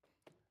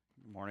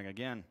Morning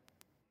again.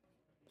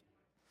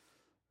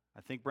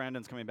 I think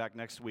Brandon's coming back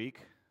next week.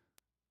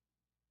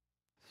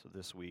 So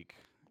this week,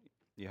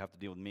 you have to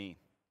deal with me.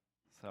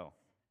 So,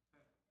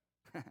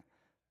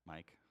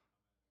 Mike.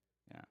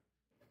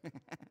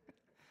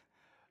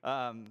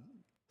 Yeah.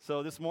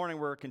 So this morning,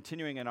 we're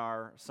continuing in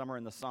our Summer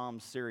in the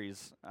Psalms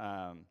series,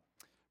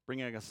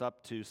 bringing us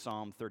up to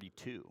Psalm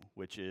 32,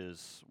 which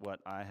is what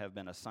I have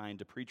been assigned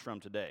to preach from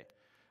today.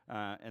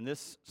 And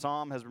this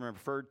psalm has been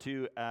referred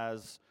to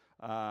as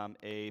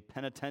a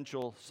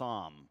penitential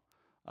psalm,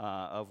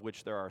 of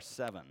which there are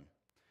 7.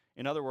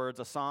 In other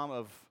words, a psalm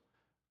of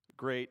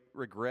great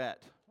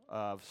regret,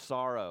 of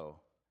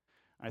sorrow.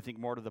 I think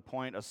more to the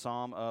point, a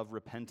psalm of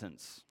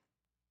repentance.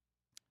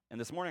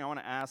 And this morning I want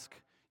to ask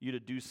you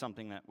to do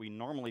something that we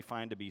normally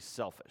find to be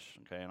selfish,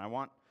 okay? And I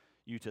want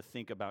you to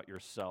think about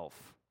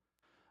yourself.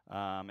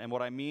 And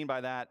what I mean by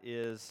that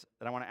is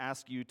that I want to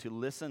ask you to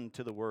listen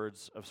to the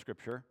words of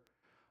Scripture,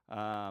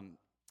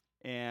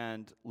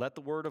 and let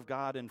the Word of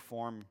God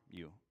inform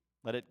you.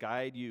 Let it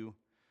guide you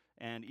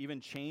and even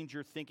change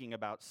your thinking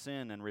about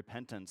sin and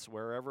repentance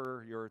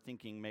wherever your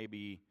thinking may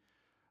be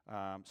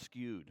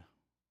skewed,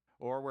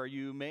 or where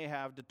you may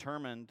have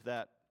determined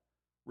that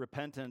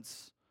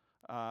repentance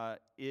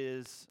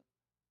is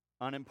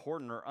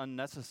unimportant or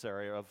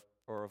unnecessary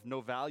or of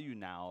no value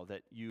now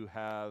that you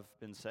have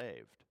been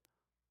saved.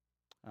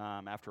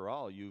 After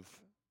all, you've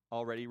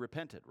already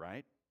repented,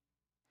 right?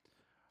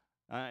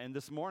 And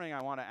this morning,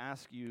 I want to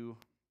ask you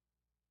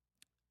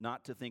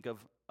not to think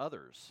of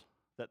others.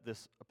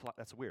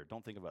 That's weird.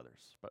 Don't think of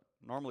others. But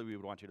normally, we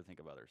would want you to think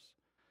of others.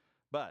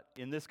 But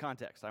in this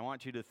context, I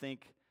want you to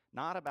think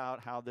not about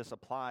how this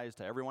applies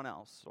to everyone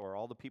else or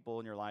all the people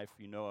in your life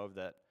you know of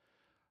that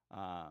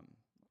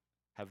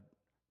have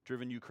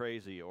driven you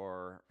crazy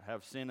or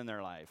have sin in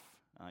their life.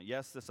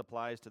 Yes, this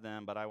applies to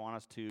them, but I want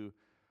us to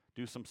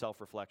do some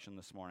self-reflection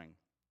this morning.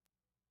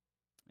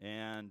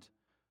 And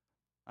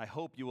I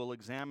hope you will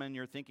examine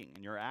your thinking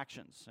and your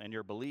actions and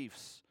your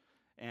beliefs.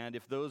 And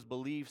if those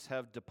beliefs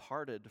have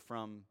departed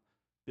from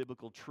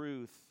biblical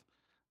truth,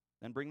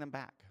 then bring them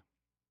back.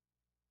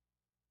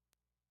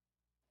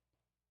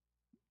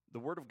 The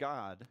Word of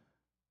God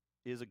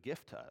is a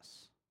gift to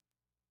us.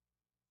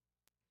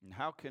 And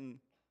how can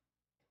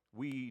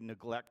we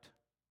neglect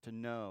to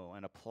know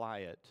and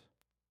apply it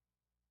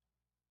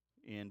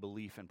in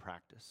belief and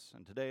practice?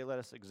 And today, let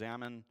us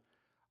examine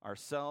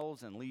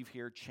ourselves and leave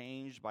here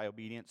changed by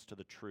obedience to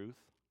the truth.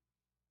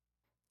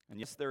 And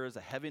yes, there is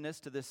a heaviness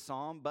to this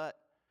psalm, but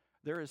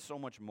there is so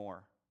much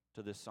more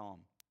to this psalm.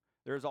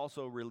 There is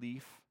also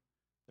relief,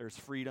 there's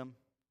freedom,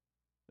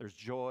 there's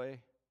joy,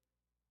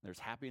 there's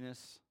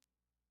happiness.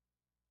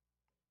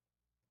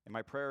 And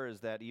my prayer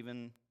is that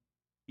even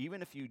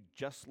if you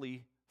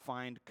justly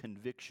find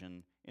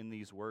conviction in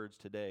these words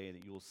today,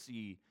 that you will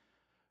see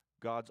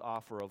God's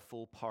offer of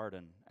full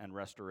pardon and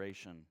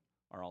restoration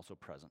are also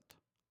present.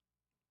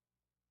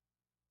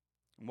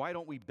 Why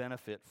don't we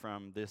benefit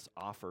from this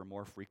offer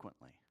more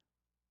frequently?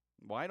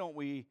 Why don't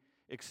we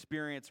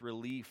experience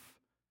relief,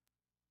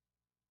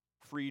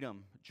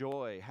 freedom,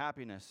 joy,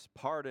 happiness,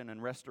 pardon,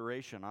 and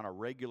restoration on a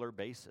regular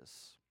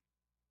basis?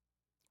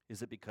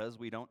 Is it because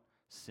we don't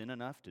sin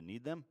enough to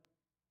need them?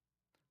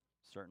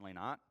 Certainly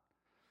not.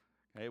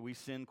 Okay, we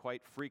sin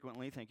quite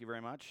frequently, thank you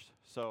very much.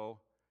 So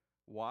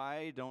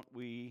why don't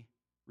we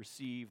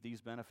receive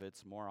these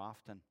benefits more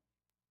often?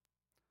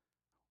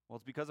 Well,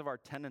 it's because of our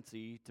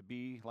tendency to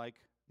be like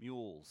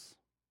mules.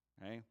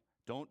 Okay?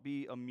 Don't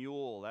be a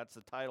mule. That's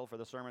the title for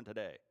the sermon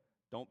today.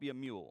 Don't be a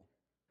mule.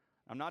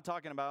 I'm not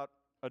talking about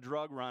a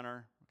drug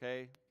runner,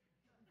 okay?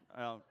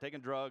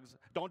 Taking drugs.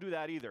 Don't do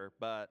that either,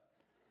 but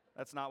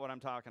that's not what I'm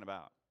talking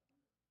about.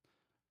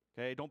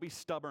 Okay? Don't be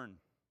stubborn.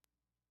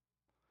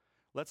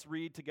 Let's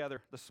read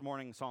together this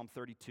morning Psalm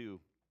 32.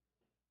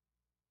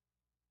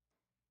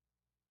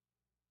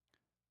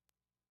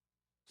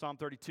 Psalm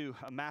 32,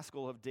 a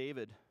maskil of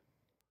David.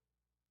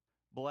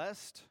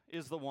 Blessed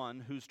is the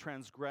one whose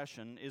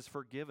transgression is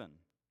forgiven,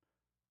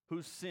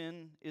 whose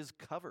sin is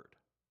covered.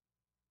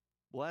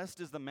 Blessed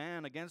is the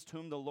man against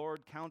whom the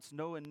Lord counts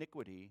no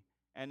iniquity,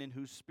 and in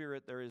whose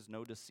spirit there is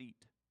no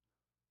deceit.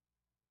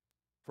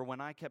 For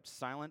when I kept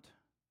silent,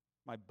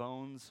 my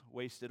bones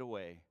wasted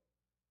away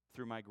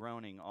through my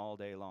groaning all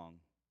day long.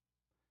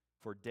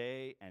 For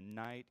day and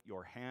night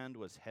your hand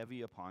was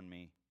heavy upon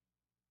me.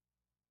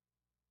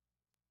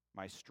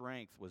 My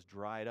strength was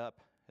dried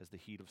up as the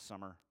heat of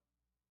summer.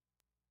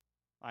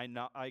 I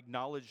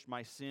acknowledged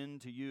my sin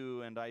to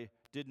you, and I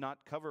did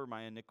not cover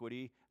my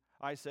iniquity.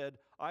 I said,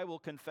 I will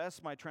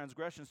confess my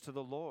transgressions to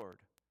the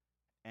Lord,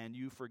 and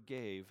you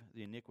forgave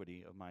the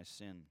iniquity of my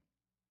sin.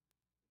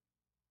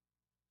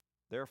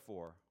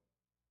 Therefore,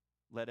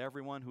 let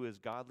everyone who is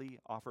godly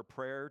offer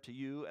prayer to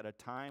you at a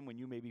time when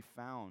you may be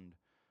found.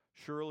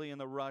 Surely in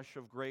the rush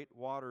of great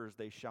waters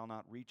they shall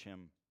not reach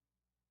him.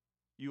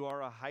 You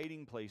are a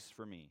hiding place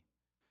for me.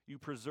 You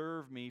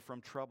preserve me from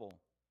trouble.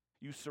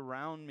 You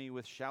surround me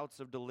with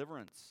shouts of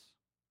deliverance.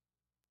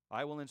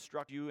 I will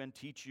instruct you and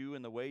teach you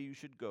in the way you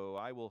should go.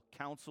 I will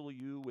counsel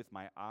you with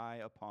my eye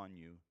upon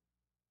you.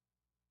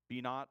 Be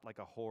not like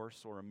a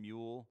horse or a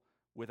mule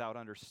without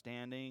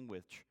understanding,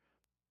 which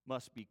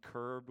must be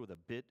curbed with a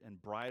bit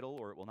and bridle,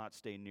 or it will not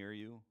stay near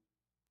you.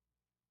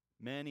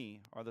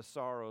 Many are the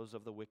sorrows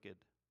of the wicked,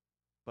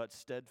 but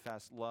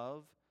steadfast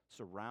love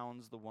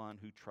surrounds the one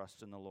who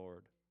trusts in the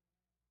Lord.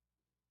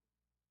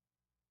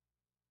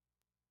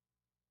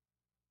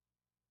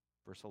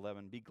 Verse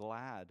 11, be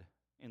glad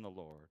in the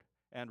Lord,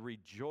 and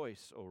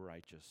rejoice, O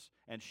righteous,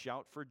 and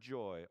shout for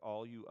joy,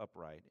 all you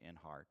upright in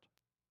heart.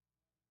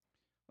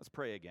 Let's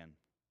pray again.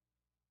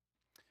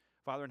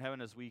 Father in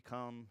heaven, as we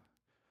come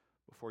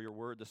before your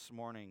word this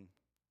morning,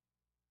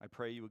 I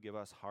pray you would give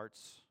us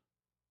hearts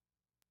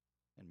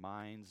and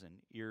minds and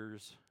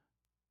ears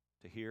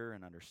to hear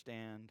and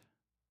understand.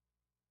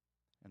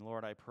 And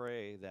Lord, I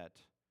pray that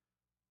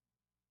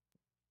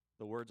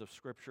the words of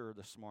Scripture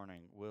this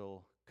morning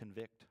will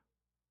convict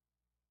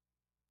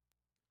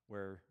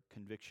where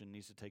conviction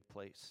needs to take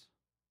place.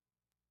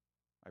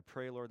 I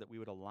pray, Lord, that we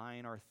would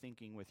align our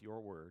thinking with your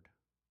word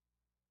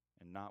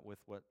and not with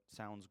what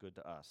sounds good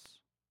to us.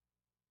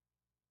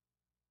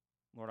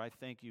 Lord, I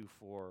thank you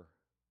for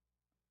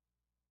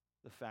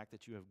the fact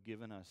that you have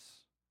given us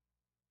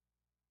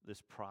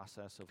this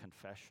process of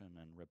confession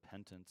and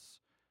repentance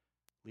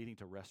leading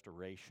to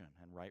restoration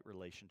and right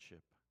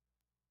relationship.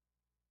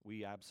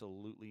 We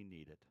absolutely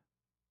need it.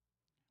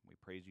 We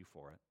praise you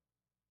for it.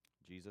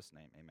 In Jesus'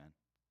 name, amen.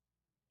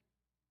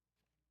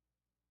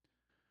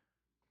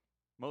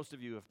 Most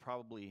of you have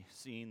probably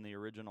seen the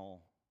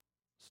original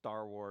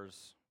Star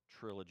Wars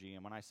trilogy,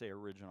 and when I say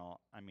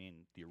original, I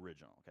mean the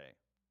original, okay?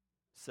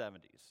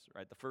 70s,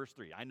 right? The first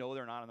three. I know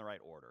they're not in the right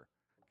order,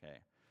 okay?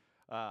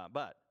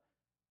 But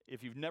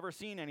if you've never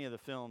seen any of the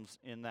films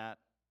in that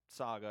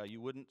saga, you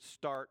wouldn't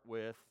start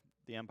with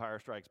The Empire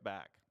Strikes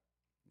Back,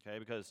 okay?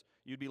 Because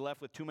you'd be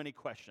left with too many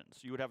questions.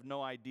 You would have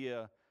no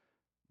idea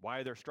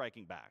why they're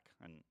striking back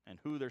and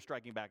who they're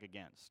striking back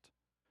against.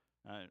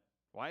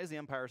 Why is the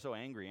Empire so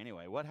angry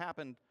anyway? What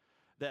happened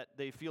that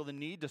they feel the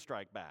need to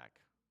strike back?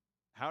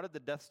 How did the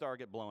Death Star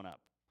get blown up?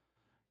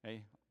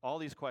 Okay? All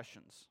these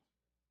questions.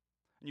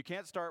 And you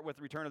can't start with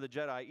Return of the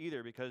Jedi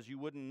either, because you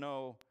wouldn't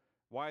know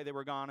why they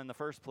were gone in the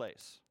first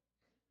place.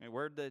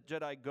 Where did the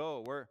Jedi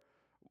go?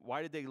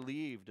 Why did they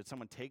leave? Did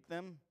someone take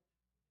them?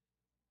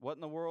 What in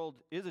the world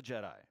is a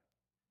Jedi?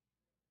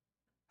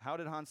 How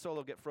did Han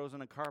Solo get frozen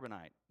in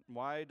carbonite?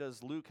 Why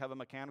does Luke have a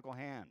mechanical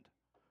hand?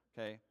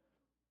 Okay?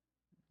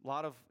 A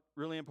lot of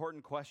really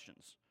important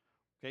questions.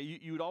 Okay?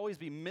 You'd always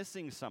be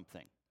missing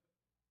something.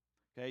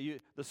 Okay?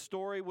 The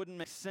story wouldn't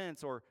make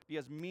sense or be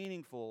as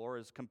meaningful or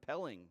as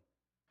compelling.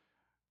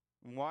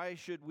 Why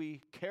should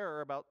we care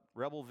about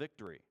rebel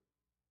victory?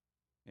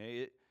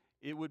 Okay?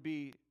 It would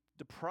be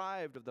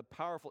deprived of the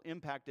powerful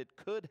impact it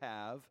could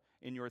have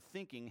in your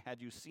thinking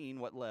had you seen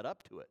what led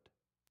up to it.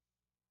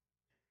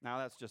 Now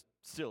that's just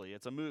silly.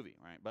 It's a movie,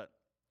 right? But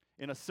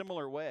in a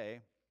similar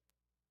way,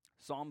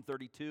 Psalm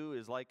 32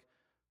 is like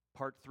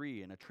part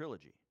 3 in a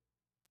trilogy.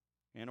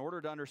 In order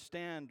to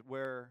understand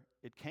where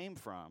it came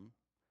from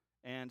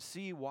and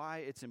see why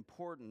it's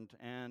important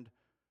and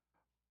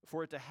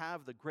for it to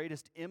have the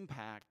greatest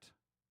impact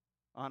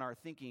on our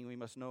thinking, we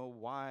must know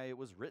why it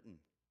was written.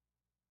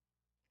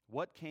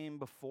 What came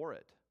before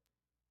it?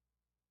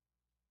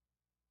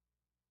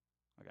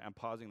 Okay, I'm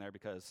pausing there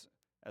because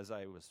as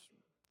I was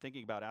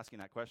thinking about asking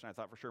that question, I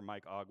thought for sure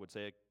Mike Ogg would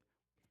say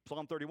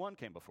Psalm 31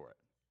 came before it.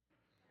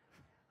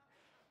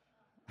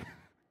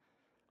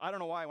 I don't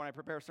know why when I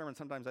prepare sermons,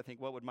 sometimes I think,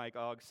 what would Mike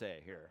Ogg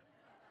say here?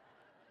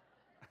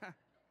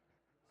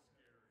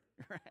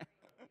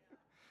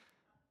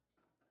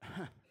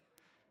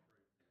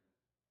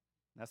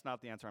 That's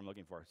not the answer I'm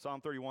looking for. Psalm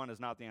 31 is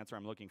not the answer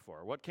I'm looking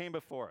for. What came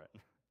before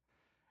it?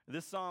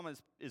 This psalm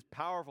is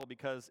powerful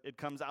because it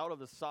comes out of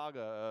the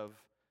saga of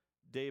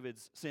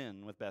David's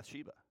sin with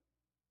Bathsheba.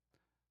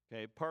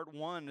 Okay, part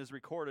 1 is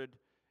recorded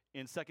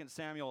in 2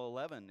 Samuel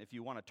 11. If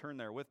you want to turn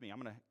there with me,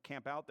 I'm going to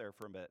camp out there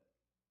for a bit.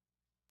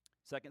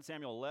 2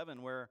 Samuel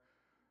 11, where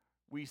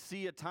we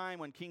see a time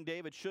when King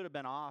David should have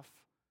been off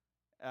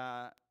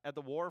at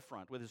the war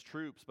front with his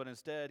troops, but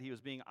instead he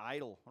was being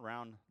idle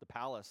around the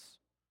palace.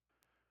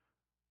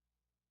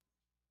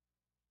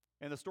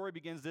 And the story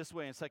begins this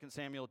way in 2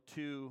 Samuel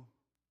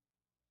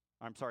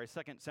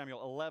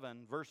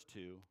 11, verse 2.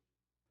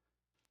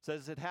 It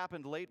says, it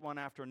happened late one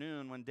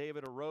afternoon when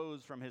David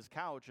arose from his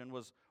couch and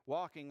was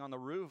walking on the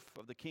roof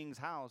of the king's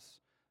house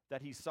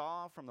that he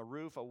saw from the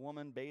roof a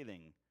woman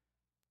bathing,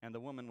 and the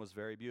woman was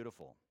very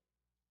beautiful.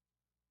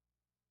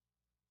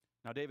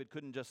 Now David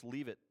couldn't just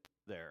leave it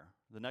there.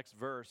 The next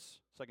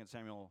verse, 2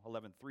 Samuel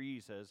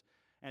 11:3 says,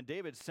 and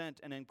David sent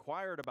and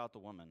inquired about the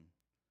woman.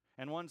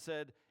 And one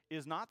said,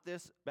 is not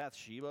this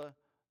Bathsheba,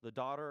 the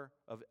daughter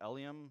of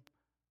Eliam,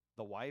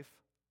 the wife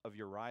of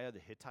Uriah the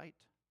Hittite?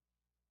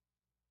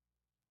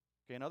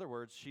 Okay, in other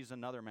words, she's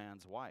another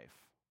man's wife.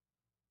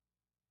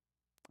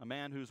 A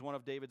man who's one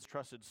of David's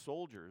trusted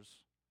soldiers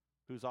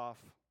who's off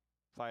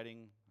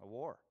fighting a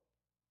war.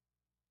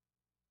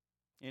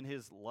 In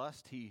his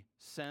lust, he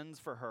sends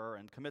for her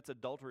and commits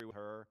adultery with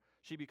her.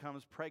 She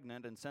becomes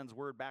pregnant and sends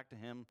word back to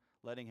him,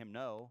 letting him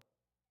know.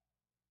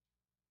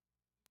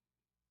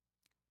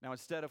 Now,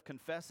 instead of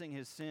confessing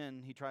his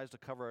sin, he tries to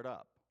cover it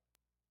up.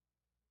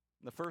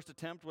 The first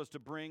attempt was to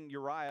bring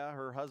Uriah,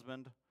 her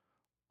husband,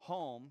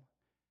 home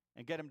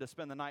and get him to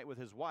spend the night with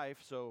his wife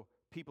so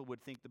people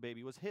would think the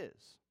baby was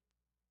his.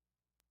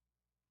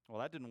 Well,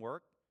 that didn't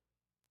work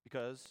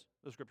because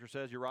the scripture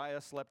says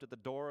Uriah slept at the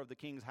door of the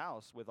king's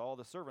house with all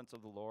the servants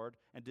of the Lord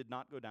and did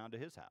not go down to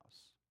his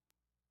house.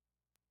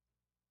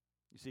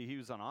 You see, he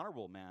was an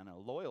honorable man,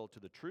 loyal to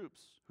the troops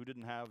who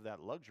didn't have that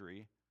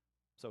luxury,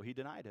 so he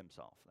denied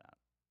himself that.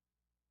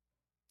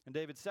 And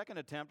David's second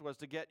attempt was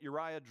to get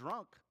Uriah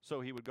drunk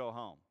so he would go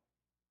home.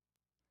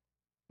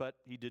 But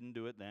he didn't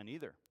do it then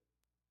either.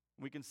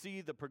 We can see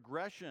the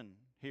progression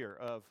here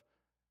of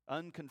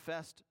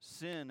unconfessed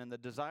sin and the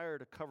desire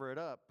to cover it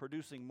up,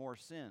 producing more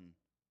sin.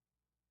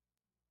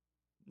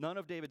 None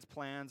of David's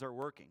plans are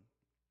working.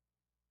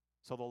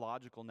 So the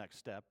logical next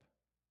step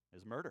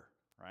is murder,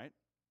 right?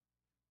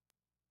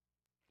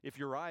 If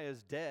Uriah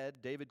is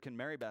dead, David can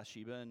marry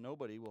Bathsheba and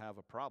nobody will have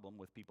a problem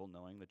with people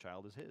knowing the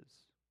child is his.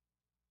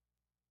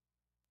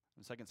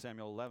 In 2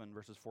 Samuel 11,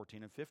 verses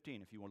 14 and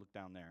 15, if you want to look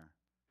down there.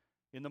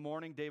 In the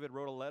morning, David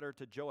wrote a letter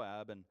to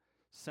Joab and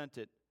sent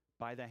it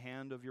by the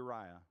hand of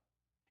Uriah.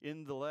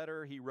 In the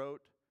letter, he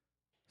wrote,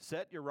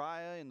 "Set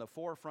Uriah in the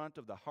forefront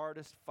of the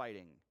hardest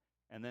fighting,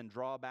 and then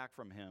draw back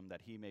from him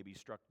that he may be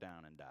struck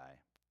down and die."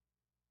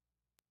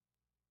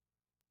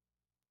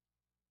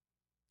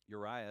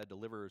 Uriah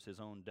delivers his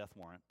own death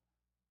warrant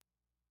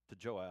to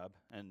Joab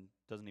and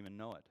doesn't even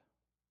know it.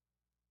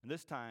 And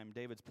this time,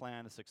 David's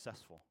plan is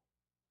successful.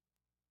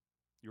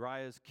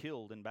 Uriah is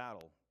killed in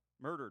battle,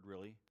 murdered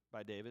really,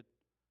 by David.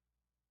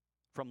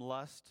 From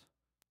lust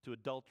to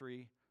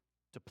adultery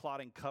to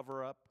plotting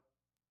cover-up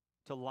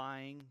to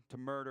lying to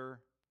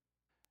murder,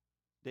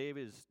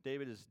 David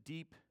is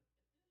deep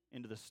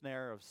into the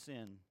snare of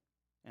sin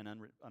and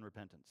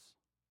unrepentance.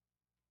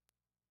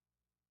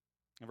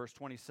 In verse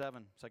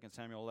 27, 2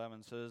 Samuel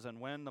 11 says, "And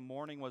when the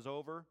mourning was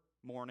over,"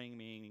 mourning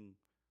meaning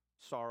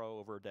sorrow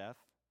over death,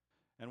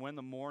 "and when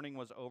the mourning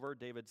was over,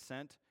 David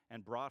sent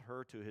and brought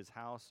her to his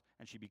house,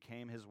 and she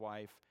became his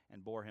wife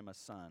and bore him a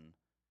son.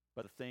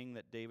 But the thing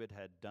that David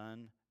had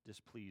done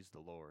displeased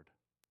the Lord."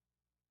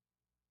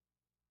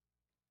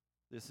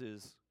 This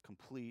is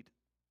complete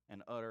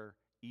and utter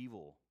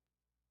evil.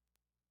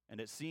 And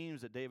it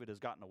seems that David has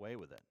gotten away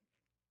with it.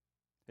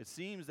 It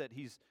seems that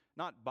he's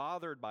not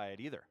bothered by it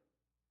either.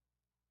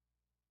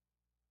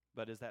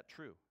 But is that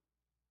true?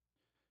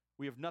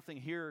 We have nothing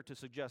here to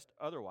suggest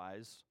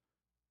otherwise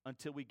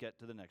until we get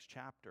to the next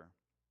chapter.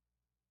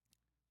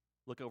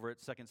 Look over at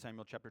 2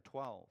 Samuel chapter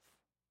 12.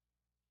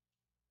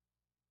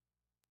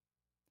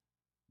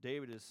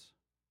 David is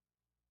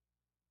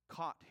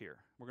caught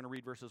here. We're going to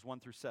read verses 1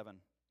 through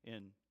 7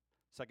 in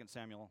 2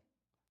 Samuel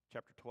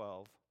chapter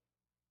 12.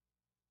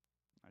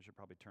 I should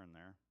probably turn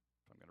there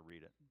if I'm going to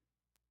read it.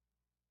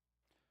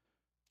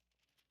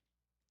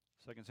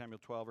 2 Samuel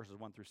 12, verses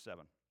 1 through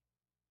 7.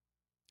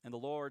 "And the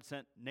Lord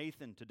sent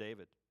Nathan to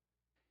David.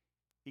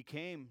 He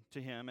came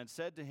to him and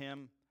said to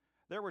him,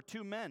 'There were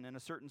two men in a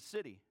certain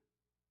city,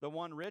 the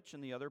one rich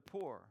and the other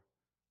poor.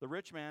 The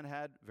rich man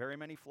had very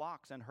many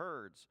flocks and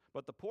herds,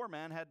 but the poor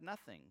man had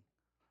nothing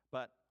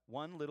but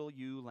one little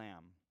ewe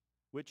lamb,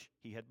 which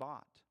he had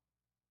bought.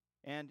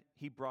 And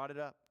he brought it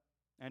up,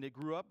 and it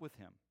grew up with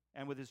him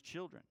and with his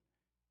children.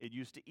 It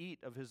used to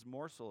eat of his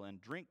morsel and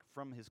drink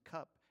from his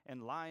cup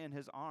and lie in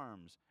his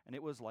arms, and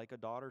it was like a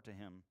daughter to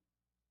him.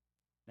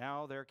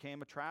 Now there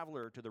came a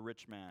traveler to the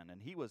rich man,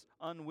 and he was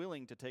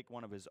unwilling to take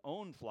one of his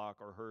own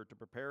flock or herd to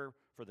prepare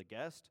for the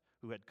guest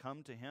who had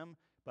come to him,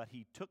 but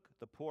he took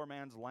the poor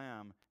man's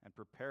lamb and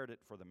prepared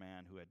it for the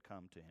man who had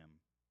come to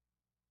him.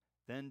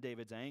 Then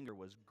David's anger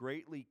was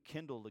greatly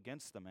kindled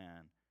against the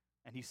man,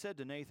 and he said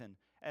to Nathan,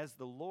 'As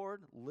the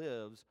Lord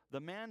lives, the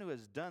man who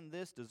has done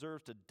this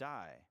deserves to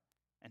die,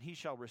 and he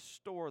shall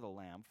restore the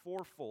lamb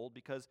fourfold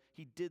because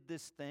he did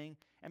this thing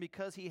and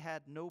because he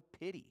had no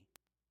pity.'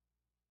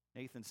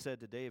 Nathan said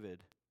to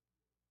David,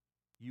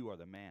 'You are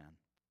the man.'"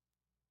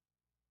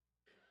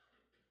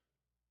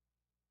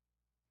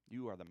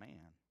 You are the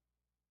man.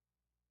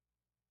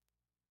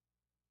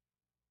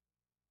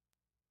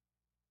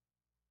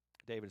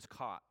 David is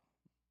caught.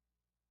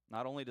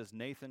 Not only does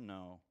Nathan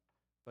know,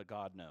 but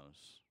God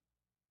knows.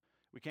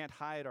 We can't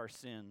hide our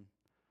sin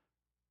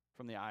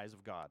from the eyes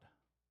of God.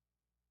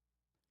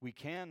 We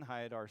can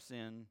hide our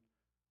sin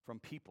from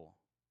people,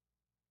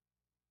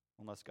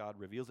 unless God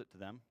reveals it to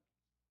them.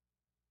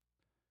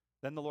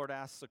 Then the Lord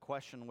asks a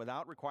question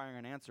without requiring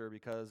an answer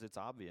because it's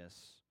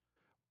obvious.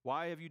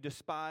 "Why have you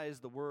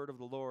despised the word of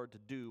the Lord to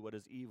do what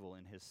is evil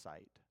in his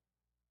sight?"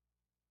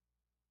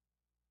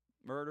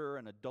 Murder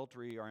and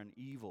adultery are an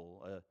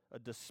evil, a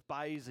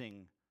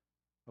despising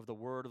of the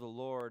word of the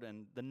Lord.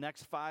 And the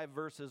next 5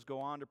 verses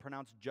go on to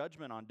pronounce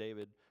judgment on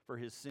David for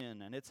his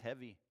sin, and it's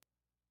heavy.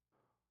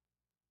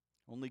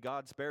 Only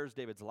God spares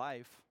David's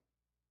life.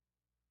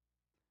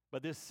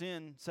 But this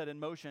sin set in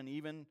motion,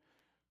 even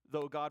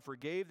though God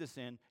forgave the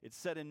sin, it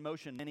set in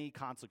motion many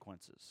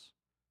consequences.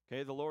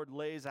 Okay, the Lord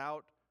lays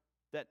out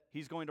that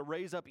he's going to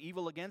raise up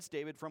evil against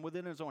David from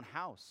within his own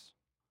house.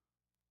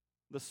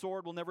 The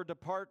sword will never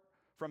depart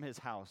from his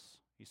house,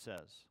 he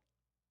says.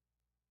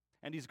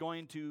 And he's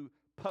going to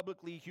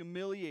publicly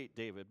humiliate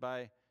David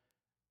by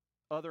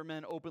other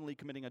men openly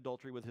committing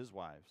adultery with his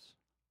wives.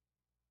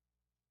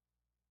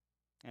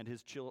 And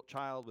his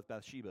child with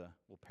Bathsheba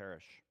will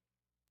perish.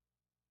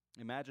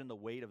 Imagine the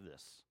weight of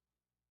this.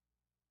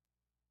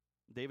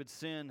 David's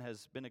sin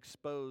has been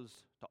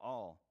exposed to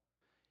all.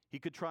 He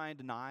could try and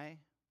deny,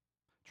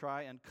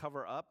 try and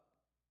cover up,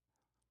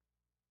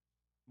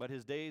 but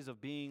his days of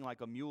being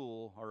like a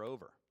mule are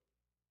over.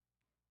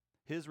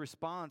 His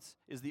response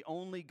is the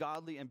only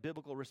godly and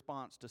biblical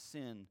response to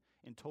sin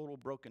in total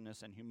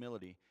brokenness and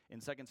humility.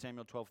 In 2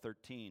 Samuel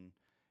 12:13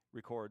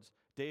 records,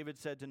 David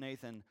said to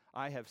Nathan,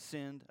 "I have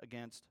sinned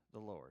against the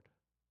Lord."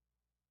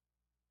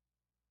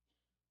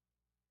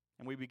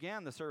 And we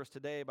began the service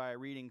today by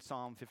reading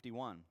Psalm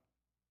 51,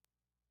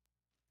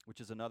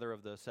 which is another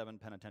of the 7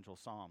 penitential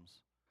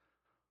psalms.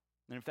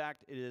 And in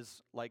fact, it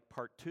is like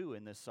part 2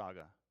 in this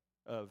saga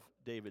of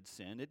David's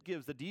sin. It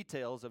gives the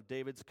details of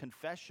David's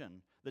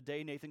confession the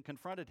day Nathan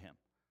confronted him.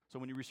 So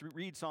when you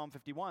read Psalm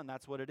 51,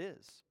 that's what it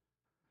is.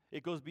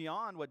 It goes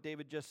beyond what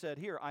David just said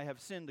here, "I have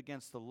sinned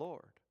against the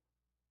Lord."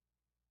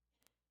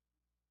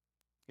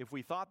 If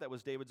we thought that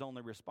was David's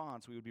only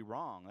response, we would be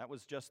wrong. That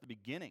was just the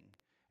beginning,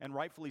 and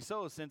rightfully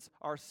so, since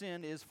our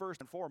sin is first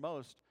and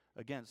foremost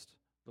against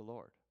the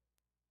Lord.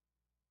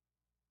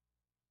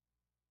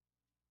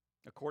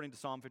 According to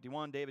Psalm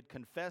 51, David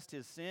confessed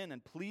his sin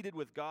and pleaded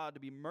with God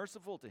to be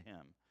merciful to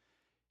him.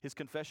 His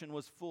confession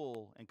was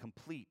full and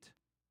complete.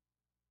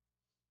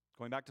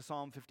 Going back to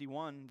Psalm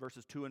 51,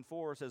 verses 2 and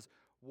 4 says,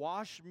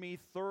 "Wash me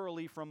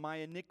thoroughly from my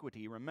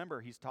iniquity."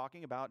 Remember, he's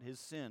talking about his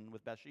sin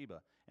with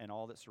Bathsheba and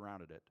all that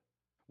surrounded it.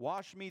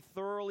 "Wash me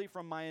thoroughly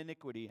from my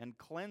iniquity and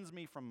cleanse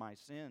me from my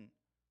sin.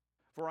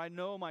 For I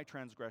know my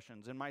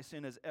transgressions, and my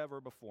sin is ever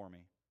before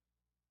me.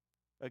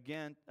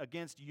 Again,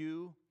 against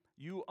you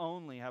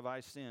only have I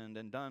sinned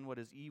and done what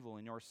is evil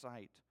in your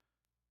sight,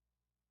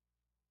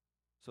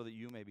 so that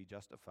you may be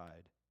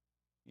justified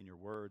in your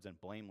words and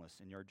blameless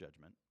in your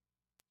judgment."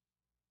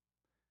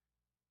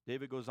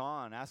 David goes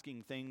on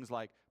asking things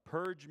like,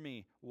 "Purge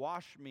me,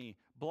 wash me,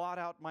 blot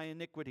out my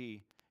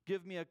iniquity,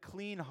 give me a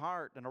clean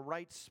heart and a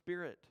right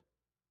spirit."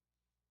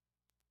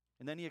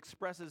 And then he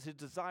expresses his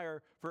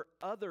desire for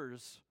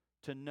others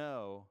to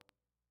know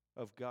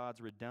of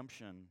God's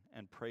redemption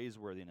and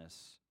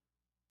praiseworthiness.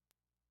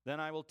 "Then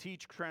I will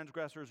teach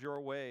transgressors your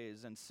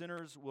ways, and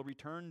sinners will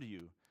return to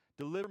you.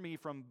 Deliver me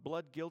from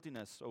blood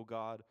guiltiness, O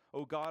God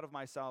of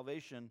my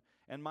salvation,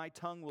 and my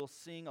tongue will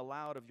sing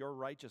aloud of your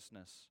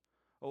righteousness.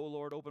 O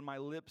Lord, open my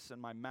lips,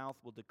 and my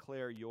mouth will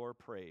declare your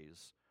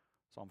praise."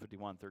 Psalm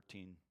 51,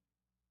 13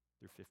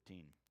 through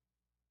 15.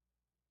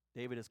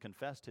 David has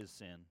confessed his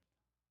sin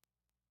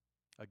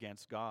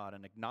against God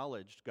and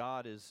acknowledged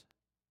God is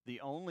the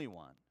only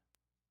one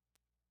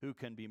who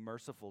can be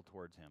merciful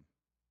towards him.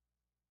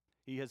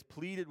 He has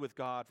pleaded with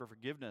God for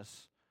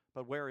forgiveness,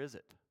 but where is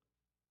it?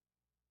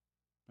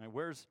 Right,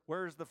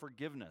 where's the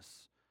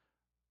forgiveness?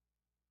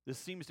 This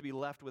seems to be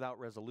left without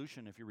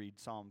resolution if you read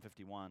Psalm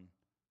 51.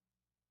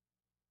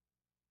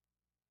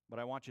 But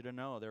I want you to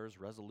know there is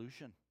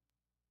resolution.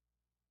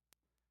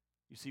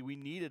 You see, we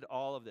needed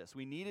all of this.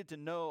 We needed to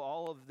know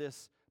all of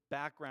this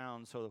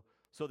background so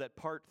that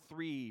part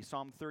 3,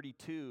 Psalm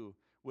 32,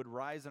 would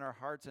rise in our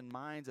hearts and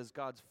minds as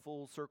God's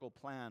full circle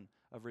plan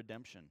of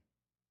redemption.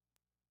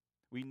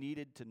 We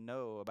needed to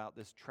know about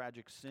this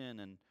tragic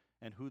sin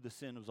and who the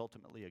sin was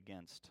ultimately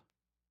against.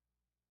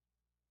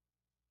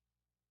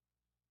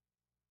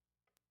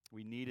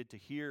 We needed to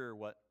hear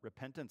what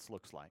repentance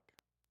looks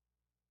like,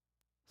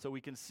 so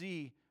we can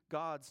see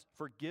God's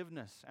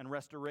forgiveness and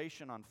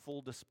restoration on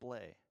full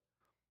display.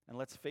 And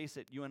let's face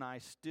it, you and I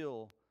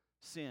still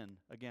sin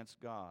against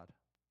God,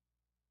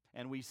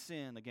 and we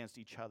sin against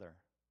each other.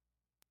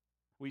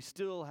 We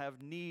still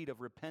have need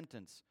of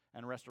repentance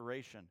and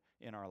restoration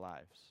in our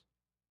lives.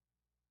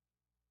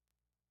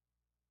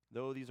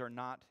 Though these are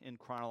not in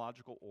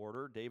chronological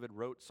order, David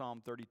wrote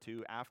Psalm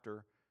 32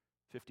 after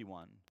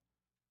 51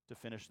 to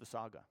finish the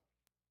saga.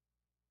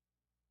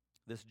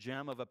 This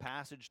gem of a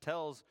passage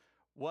tells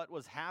what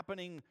was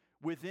happening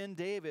within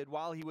David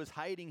while he was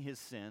hiding his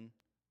sin,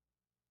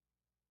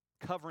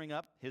 covering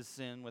up his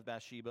sin with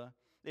Bathsheba.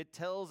 It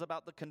tells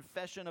about the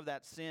confession of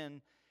that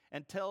sin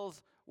and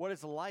tells what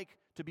it's like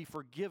to be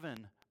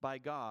forgiven by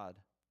God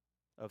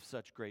of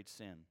such great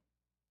sin.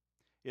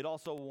 It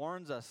also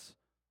warns us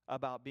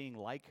about being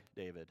like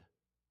David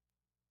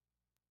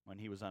when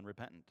he was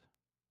unrepentant.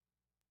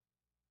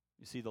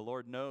 You see, the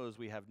Lord knows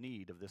we have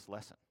need of this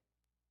lesson.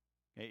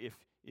 Okay,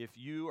 if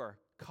you are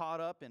caught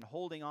up in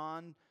holding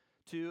on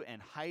to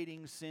and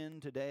hiding sin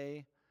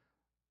today,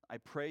 I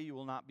pray you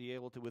will not be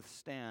able to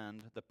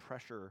withstand the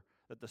pressure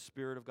that the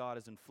Spirit of God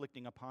is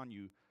inflicting upon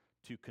you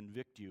to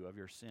convict you of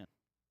your sin.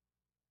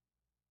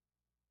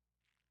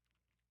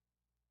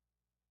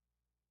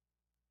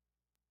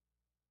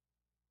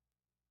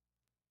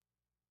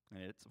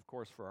 And it's, of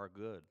course, for our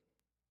good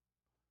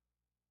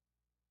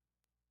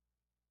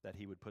that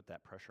He would put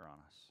that pressure on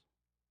us.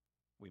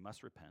 We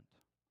must repent.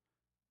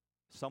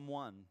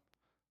 Someone,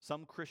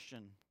 some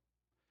Christian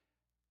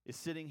is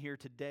sitting here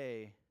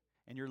today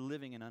and you're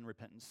living in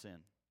unrepentant sin.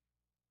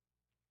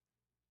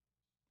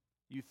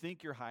 You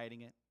think you're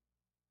hiding it,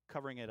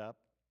 covering it up,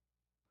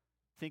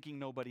 thinking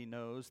nobody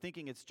knows,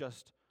 thinking it's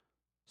just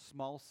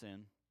small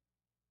sin.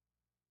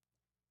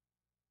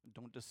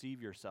 Don't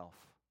deceive yourself.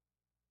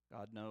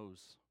 God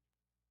knows.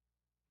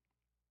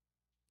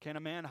 Can a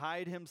man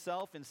hide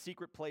himself in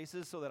secret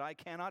places so that I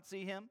cannot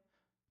see him?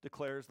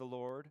 Declares the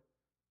Lord.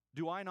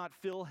 Do I not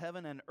fill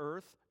heaven and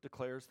earth?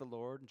 Declares the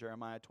Lord.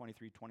 Jeremiah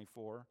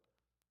 23:24.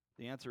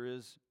 The answer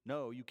is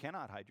no, you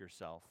cannot hide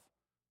yourself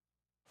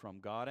from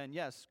God. And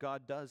yes,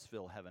 God does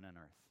fill heaven and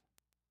earth.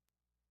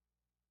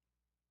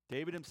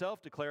 David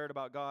himself declared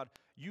about God,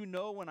 you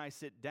know when I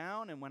sit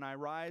down and when I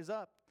rise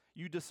up.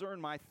 You discern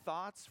my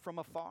thoughts from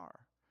afar.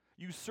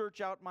 You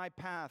search out my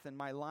path and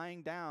my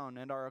lying down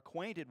and are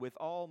acquainted with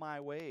all my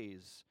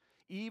ways.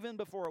 Even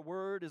before a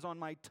word is on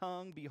my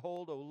tongue,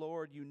 behold, O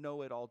Lord, you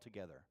know it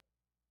altogether.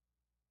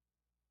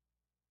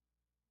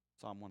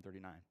 Psalm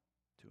 139,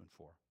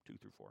 2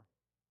 through 4.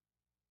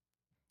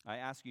 I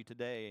ask you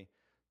today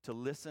to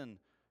listen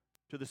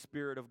to the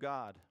Spirit of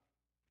God.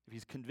 If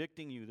He's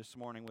convicting you this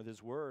morning with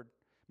His Word,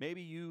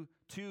 maybe you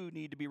too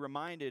need to be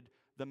reminded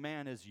the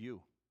man is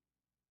you.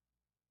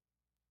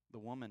 The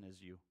woman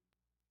is you.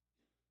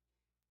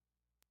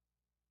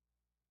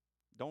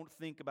 Don't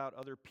think about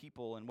other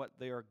people and what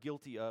they are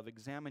guilty of.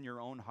 Examine your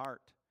own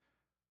heart.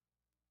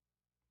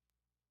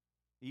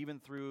 Even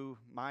through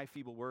my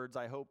feeble words,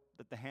 I hope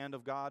that the hand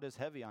of God is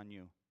heavy on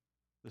you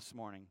this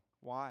morning.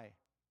 Why?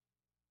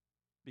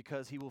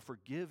 Because He will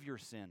forgive your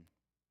sin.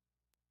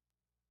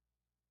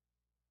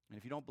 And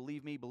if you don't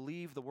believe me,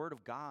 believe the Word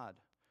of God.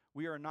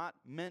 We are not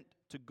meant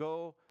to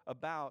go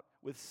about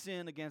with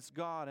sin against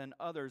God and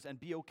others and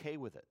be okay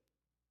with it.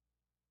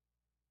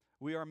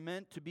 We are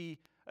meant to be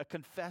a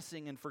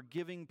confessing and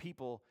forgiving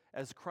people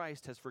as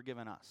Christ has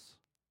forgiven us.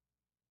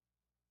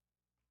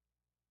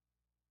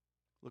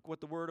 Look what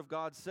the Word of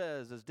God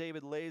says as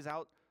David lays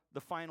out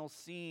the final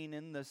scene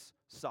in this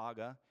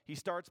saga. He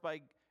starts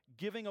by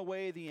giving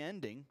away the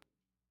ending,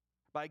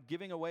 by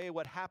giving away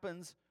what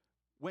happens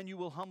when you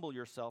will humble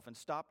yourself and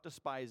stop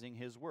despising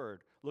His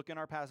Word. Look in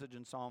our passage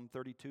in Psalm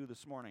 32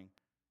 this morning,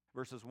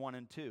 verses 1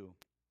 and 2.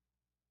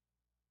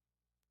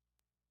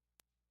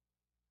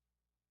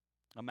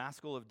 A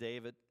maskil of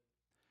David.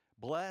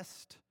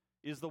 Blessed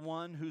is the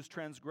one whose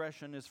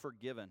transgression is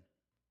forgiven,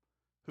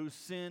 whose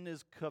sin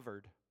is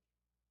covered.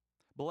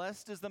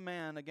 Blessed is the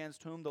man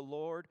against whom the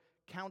Lord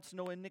counts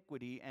no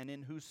iniquity and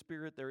in whose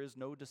spirit there is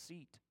no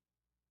deceit.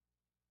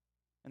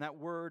 And that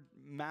word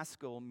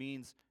maskil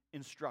means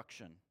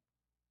instruction.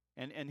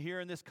 And here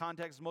in this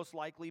context, most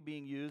likely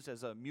being used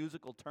as a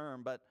musical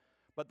term, but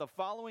the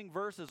following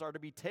verses are to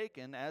be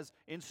taken as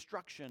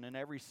instruction in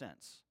every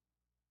sense.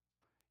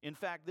 In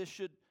fact, this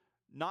should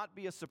not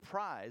be a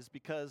surprise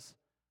because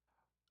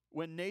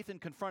when Nathan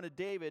confronted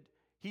David,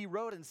 he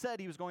wrote and said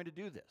he was going to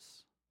do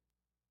this.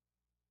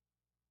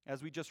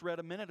 As we just read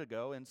a minute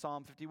ago in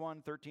Psalm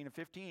 51, 13 and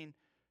 15,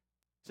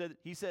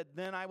 he said,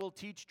 Then I will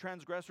teach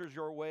transgressors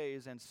your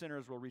ways, and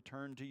sinners will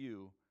return to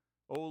you.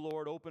 O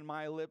Lord, open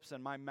my lips,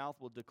 and my mouth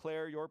will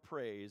declare your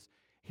praise.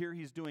 Here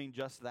he's doing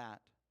just that,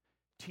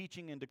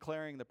 teaching and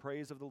declaring the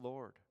praise of the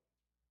Lord.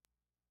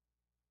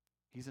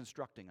 He's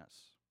instructing us.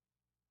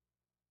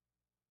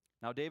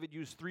 Now, David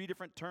used 3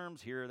 different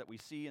terms here that we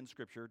see in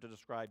Scripture to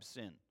describe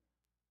sin.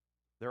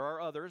 There are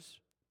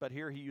others, but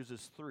here he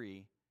uses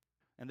 3,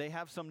 and they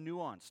have some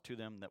nuance to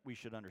them that we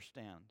should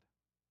understand.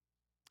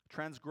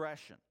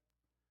 Transgression.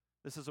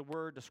 This is a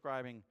word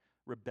describing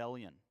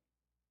rebellion.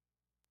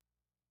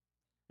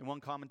 And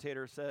one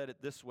commentator said it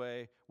this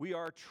way, we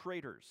are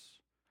traitors.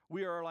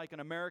 We are like an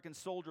American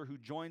soldier who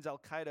joins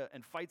Al-Qaeda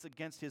and fights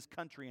against his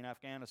country in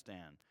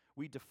Afghanistan.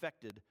 We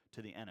defected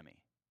to the enemy.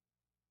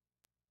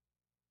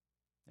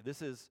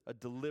 This is a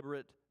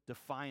deliberate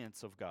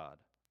defiance of God.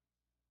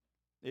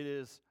 It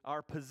is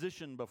our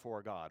position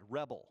before God,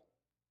 rebel.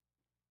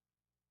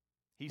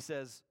 He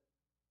says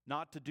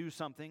not to do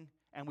something,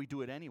 and we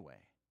do it anyway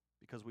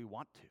because we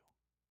want to.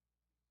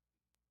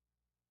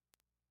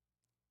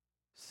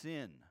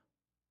 Sin,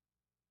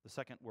 the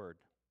second word.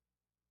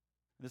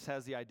 This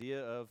has the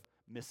idea of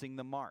missing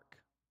the mark.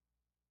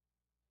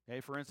 Okay,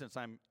 for instance,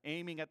 I'm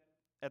aiming at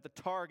the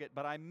target,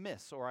 but I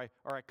miss or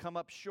I come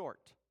up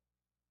short.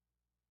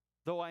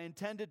 Though I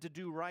intended to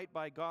do right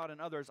by God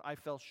and others, I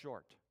fell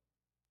short.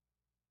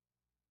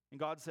 And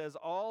God says,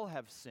 all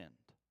have sinned.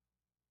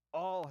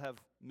 All have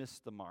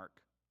missed the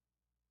mark.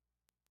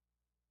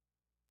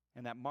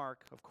 And that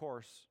mark, of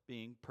course,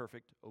 being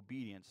perfect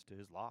obedience to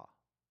His law.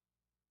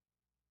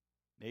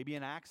 Maybe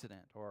an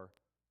accident or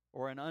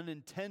an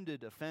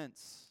unintended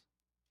offense,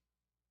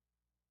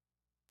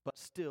 but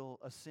still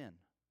a sin.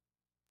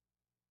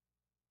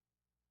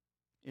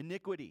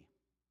 Iniquity.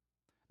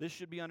 This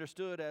should be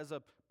understood as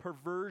a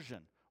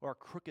perversion or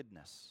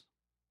crookedness.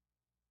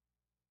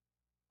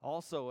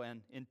 Also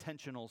an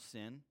intentional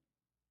sin.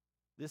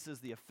 This is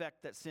the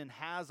effect that sin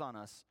has on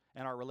us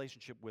and our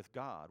relationship with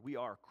God. We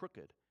are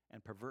crooked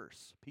and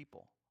perverse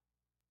people.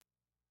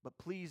 But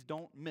please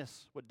don't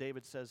miss what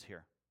David says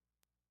here.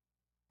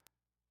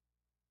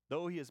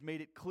 Though he has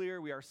made it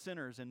clear we are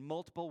sinners in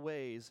multiple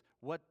ways,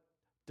 what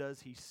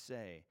does he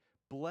say?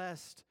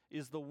 Blessed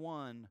is the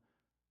one,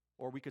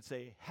 or we could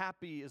say,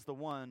 happy is the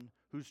one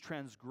whose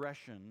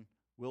transgression,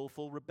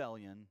 willful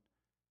rebellion,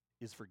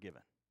 is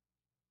forgiven.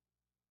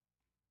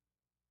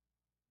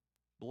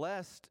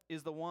 Blessed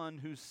is the one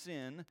whose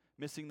sin,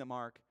 missing the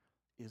mark,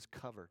 is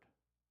covered.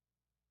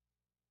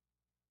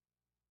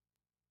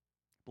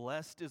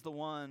 Blessed is the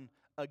one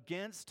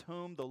against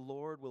whom the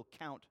Lord will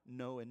count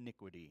no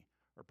iniquity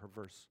or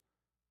perverse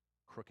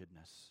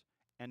crookedness,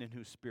 and in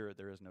whose spirit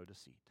there is no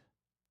deceit.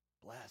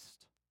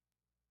 Blessed.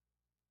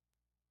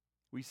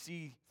 We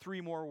see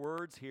three more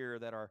words here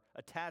that are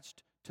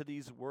attached to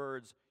these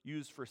words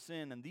used for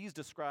sin, and these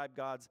describe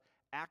God's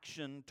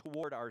action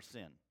toward our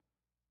sin.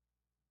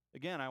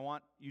 Again, I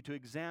want you to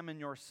examine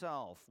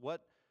yourself.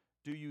 What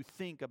do you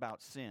think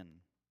about sin?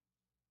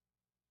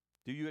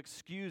 Do you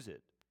excuse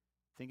it,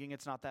 thinking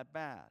it's not that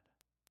bad?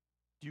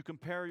 Do you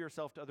compare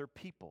yourself to other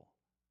people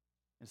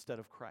instead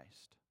of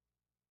Christ?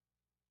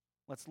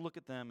 Let's look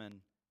at them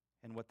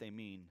and what they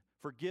mean.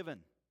 Forgiven.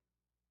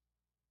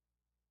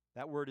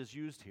 That word is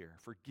used here,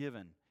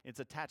 forgiven. It's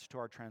attached to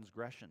our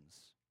transgressions.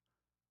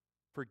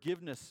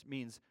 Forgiveness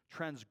means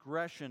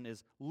transgression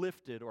is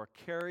lifted or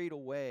carried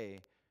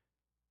away.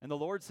 And the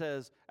Lord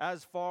says,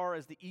 as far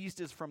as the east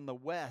is from the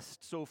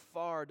west, so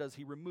far does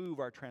he remove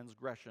our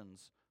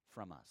transgressions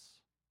from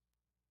us.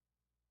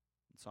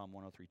 In Psalm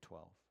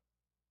 103:12.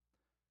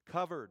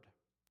 Covered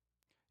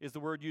is the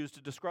word used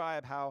to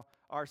describe how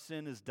our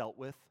sin is dealt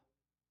with.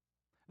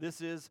 This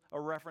is a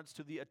reference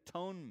to the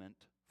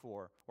atonement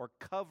for, or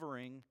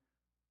covering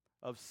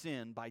of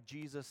sin by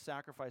Jesus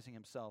sacrificing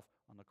himself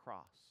on the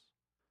cross.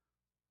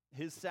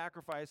 His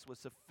sacrifice was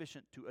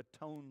sufficient to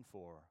atone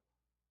for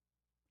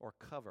or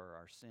cover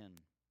our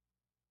sin.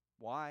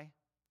 Why?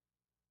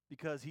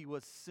 Because he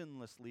was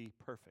sinlessly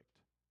perfect.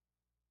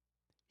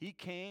 He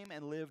came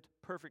and lived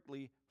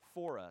perfectly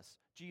for us.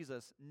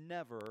 Jesus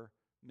never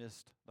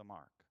missed the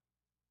mark.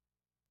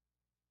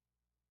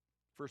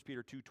 1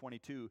 Peter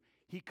 2:22,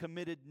 he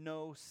committed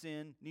no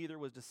sin, neither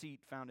was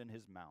deceit found in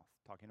his mouth.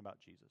 Talking about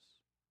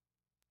Jesus.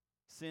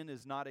 Sin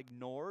is not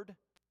ignored,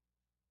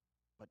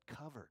 but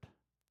covered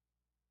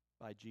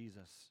by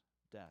Jesus'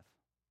 death.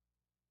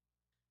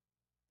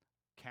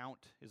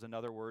 Count is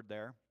another word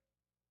there.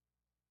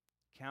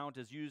 Count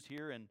is used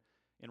here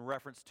in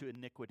reference to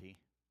iniquity.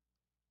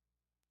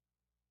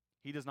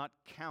 He does not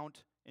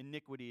count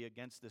iniquity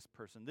against this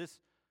person. This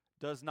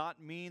does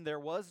not mean there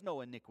was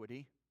no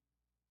iniquity.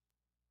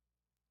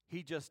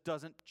 He just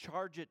doesn't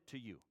charge it to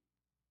you.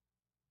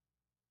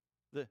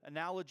 The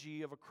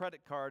analogy of a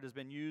credit card has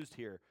been used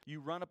here. You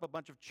run up a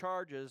bunch of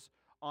charges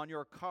on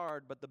your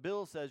card, but the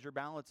bill says your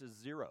balance is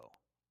zero.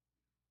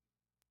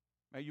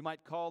 Now, you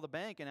might call the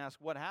bank and ask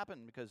what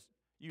happened because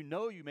you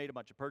know you made a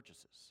bunch of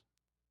purchases.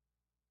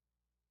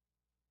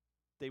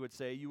 They would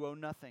say you owe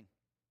nothing.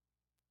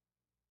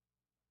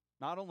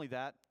 Not only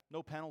that,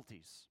 no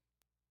penalties.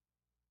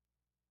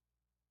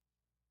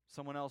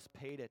 Someone else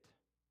paid it.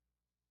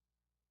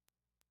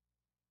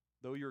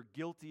 Though you're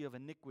guilty of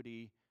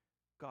iniquity,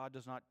 God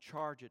does not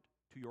charge it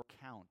to your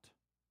account.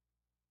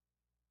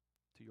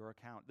 To your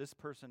account. This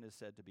person is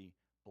said to be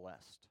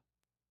blessed.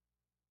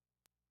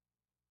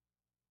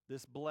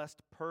 This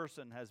blessed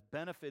person has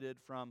benefited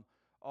from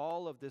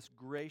all of this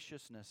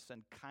graciousness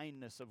and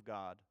kindness of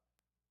God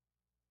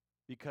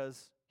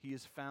because he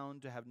is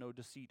found to have no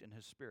deceit in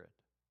his spirit.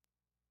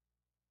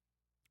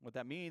 What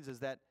that means is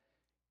that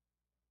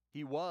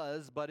he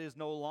was, but is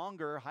no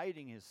longer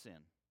hiding his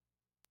sin.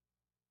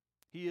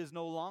 He is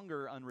no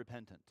longer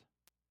unrepentant.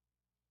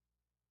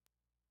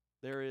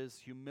 There is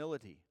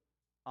humility,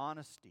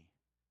 honesty,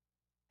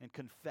 and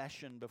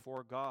confession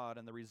before God,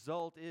 and the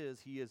result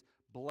is he is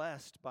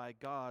blessed by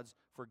God's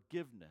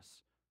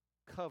forgiveness,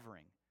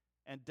 covering,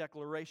 and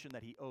declaration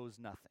that he owes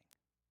nothing.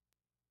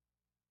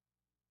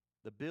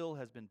 The bill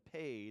has been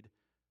paid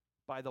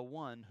by the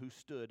one who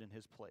stood in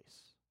his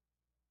place.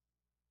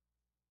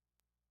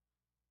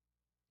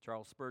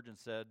 Charles Spurgeon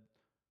said,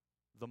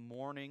 "The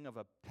mourning of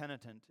a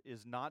penitent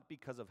is not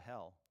because of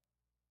hell.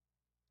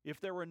 If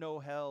there were no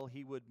hell,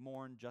 he would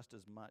mourn just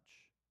as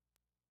much.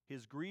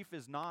 His grief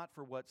is not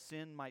for what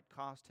sin might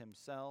cost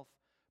himself,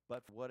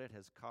 but for what it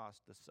has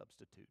cost the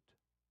substitute."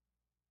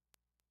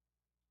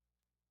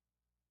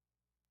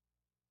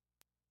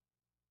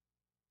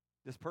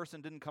 This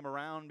person didn't come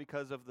around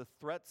because of the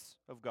threats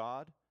of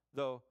God,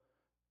 though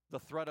the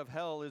threat of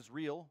hell is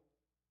real.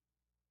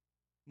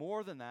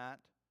 More than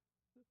that,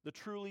 the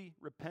truly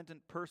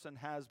repentant person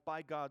has,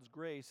 by God's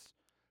grace,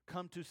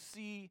 come to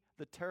see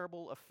the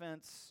terrible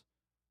offense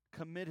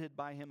committed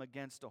by him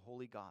against a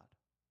holy God.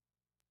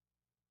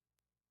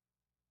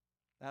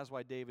 That's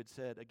why David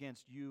said,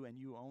 "Against you and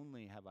you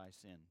only have I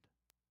sinned."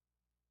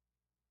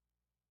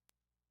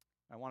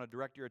 I want to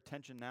direct your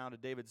attention now to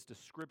David's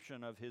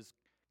description of his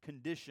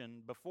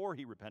condition before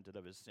he repented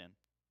of his sin.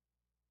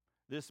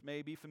 This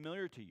may be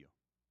familiar to you.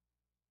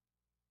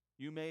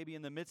 You may be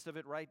in the midst of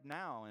it right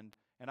now, and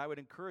I would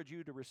encourage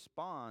you to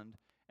respond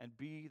and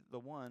be the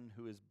one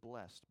who is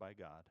blessed by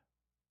God.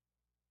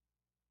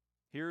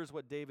 Here's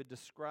what David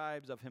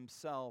describes of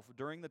himself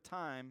during the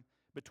time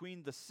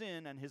between the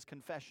sin and his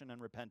confession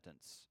and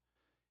repentance.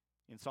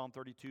 In Psalm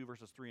 32,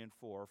 verses 3 and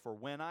 4, "For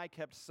when I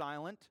kept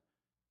silent,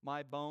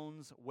 my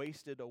bones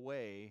wasted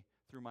away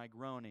through my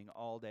groaning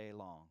all day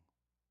long.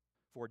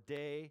 For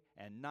day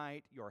and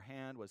night your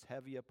hand was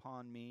heavy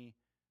upon me.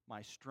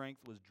 My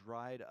strength was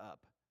dried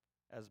up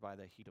as by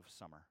the heat of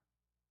summer."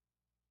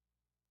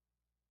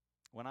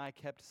 When I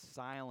kept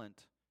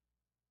silent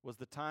was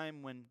the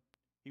time when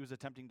he was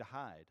attempting to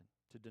hide,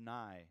 to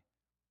deny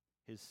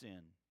his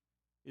sin.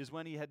 It is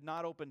when he had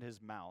not opened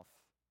his mouth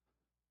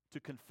to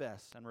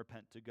confess and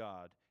repent to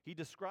God. He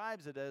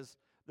describes it as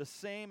the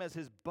same as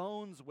his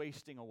bones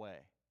wasting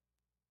away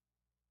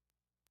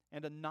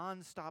and a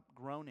nonstop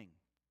groaning.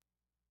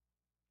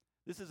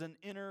 This is an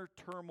inner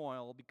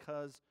turmoil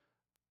because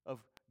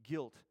of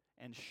guilt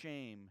and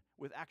shame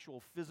with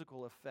actual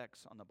physical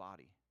effects on the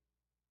body.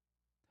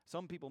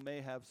 Some people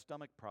may have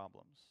stomach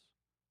problems,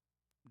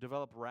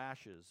 develop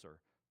rashes or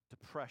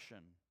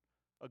depression,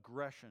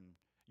 aggression.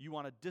 You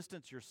want to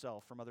distance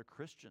yourself from other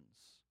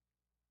Christians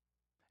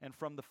and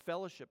from the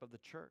fellowship of the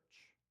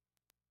church.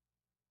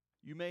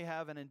 You may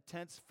have an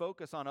intense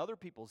focus on other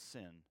people's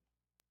sin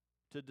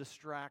to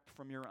distract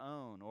from your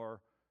own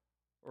or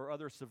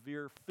other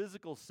severe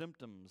physical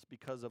symptoms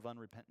because of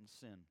unrepentant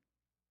sin.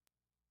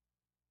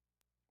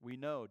 We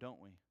know, don't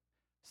we?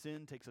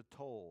 Sin takes a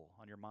toll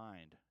on your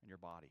mind and your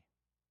body.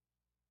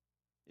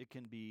 It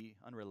can be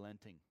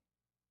unrelenting.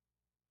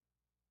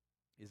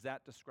 Is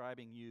that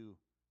describing you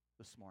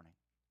this morning?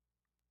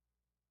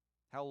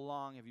 How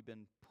long have you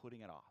been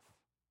putting it off?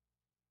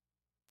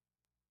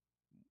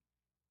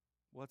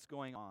 What's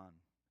going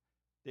on?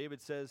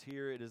 David says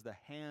here, "It is the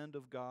hand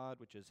of God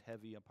which is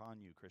heavy upon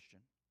you,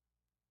 Christian."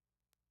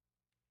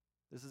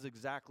 This is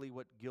exactly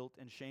what guilt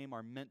and shame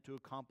are meant to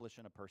accomplish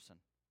in a person.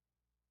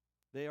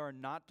 They are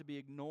not to be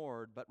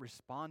ignored, but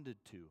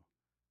responded to.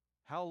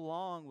 How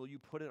long will you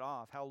put it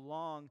off? How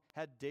long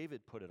had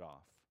David put it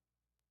off?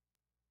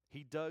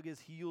 He dug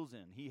his heels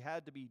in. He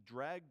had to be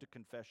dragged to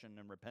confession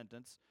and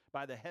repentance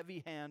by the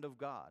heavy hand of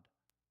God.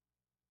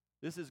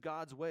 This is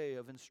God's way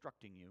of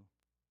instructing you.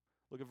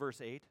 Look at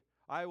verse 8.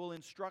 "I will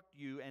instruct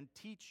you and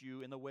teach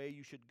you in the way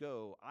you should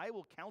go. I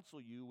will counsel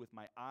you with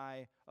my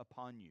eye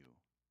upon you."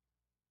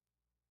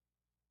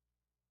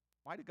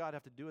 Why did God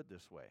have to do it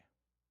this way?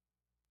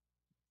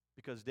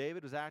 Because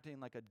David was acting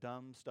like a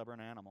dumb, stubborn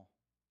animal,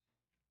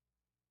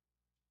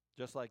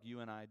 just like you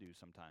and I do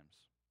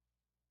sometimes.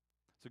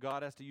 So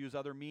God has to use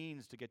other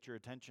means to get your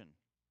attention.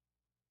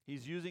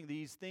 He's using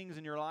these things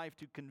in your life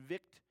to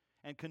convict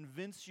and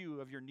convince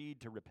you of your need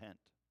to repent.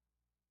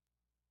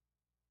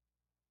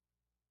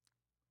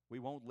 We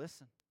won't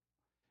listen.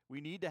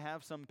 We need to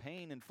have some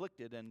pain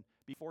inflicted and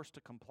be forced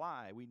to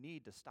comply. We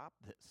need to stop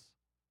this.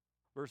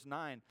 Verse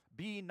 9,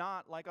 "Be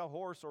not like a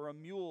horse or a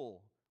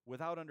mule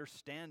without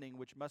understanding,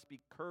 which must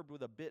be curbed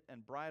with a bit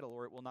and bridle,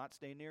 or it will not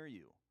stay near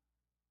you."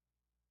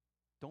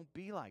 Don't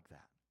be like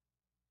that.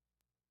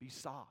 Be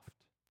soft.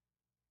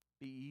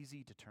 Be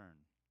easy to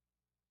turn.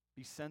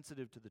 Be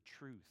sensitive to the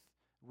truth,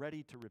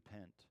 ready to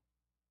repent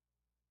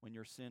when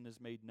your sin is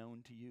made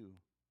known to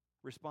you.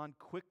 Respond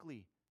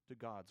quickly to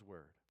God's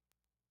word.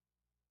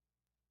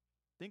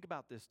 Think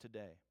about this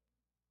today.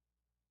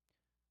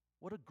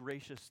 What a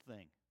gracious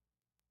thing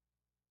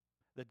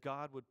that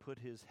God would put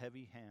his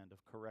heavy hand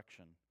of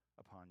correction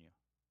upon you.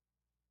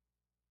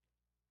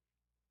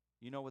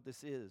 You know what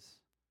this is?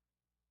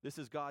 This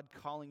is God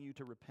calling you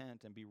to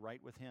repent and be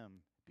right with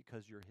him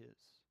because you're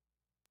his.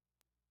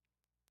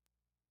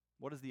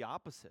 What is the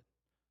opposite?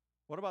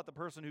 What about the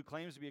person who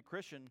claims to be a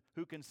Christian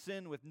who can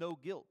sin with no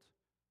guilt?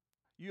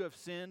 You have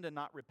sinned and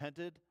not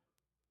repented,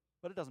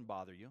 but it doesn't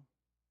bother you.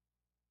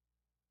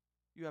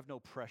 You have no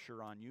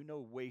pressure on you, no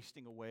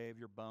wasting away of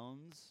your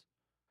bones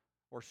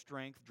or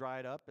strength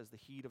dried up as the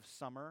heat of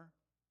summer.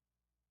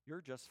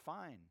 You're just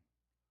fine,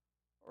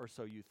 or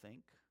so you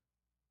think.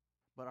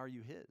 But are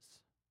you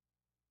his?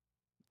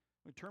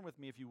 Turn with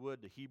me, if you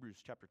would, to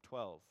Hebrews chapter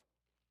 12.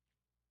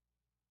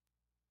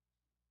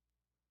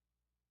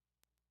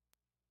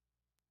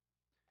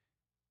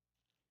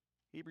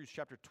 Hebrews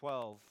chapter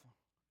 12.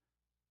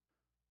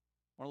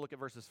 I want to look at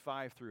verses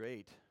 5 through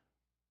 8.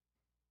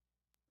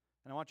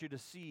 And I want you to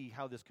see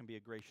how this can be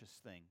a gracious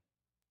thing.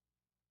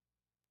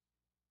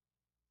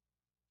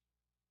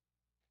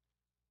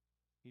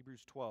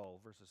 Hebrews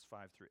 12, verses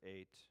 5 through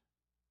 8.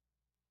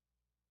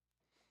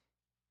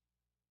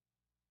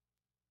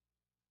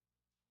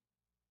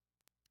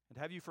 "And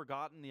have you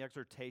forgotten the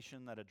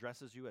exhortation that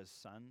addresses you as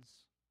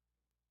sons?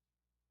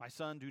 My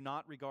son, do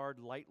not regard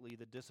lightly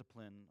the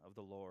discipline of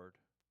the Lord,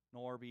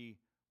 nor be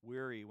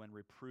weary when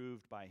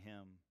reproved by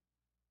him.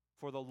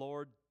 For the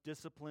Lord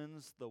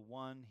disciplines the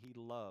one he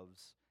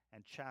loves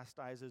and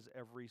chastises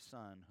every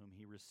son whom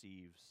he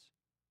receives.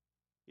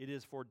 It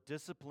is for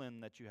discipline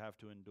that you have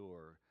to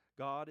endure.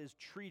 God is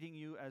treating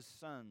you as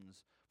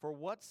sons. For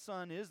what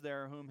son is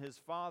there whom his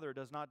father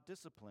does not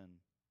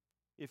discipline?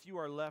 If you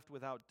are left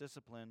without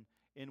discipline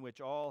in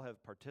which all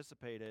have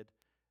participated,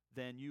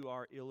 then you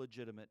are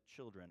illegitimate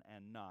children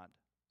and not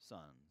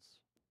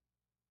sons.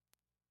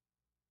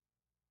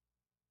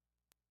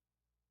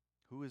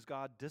 Who is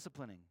God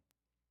disciplining?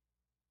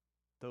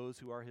 Those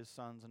who are his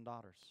sons and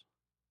daughters.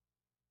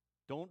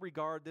 Don't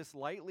regard this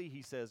lightly,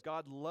 he says.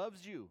 God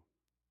loves you,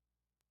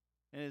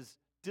 and his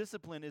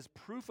discipline is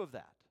proof of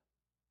that.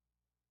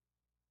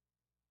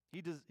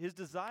 His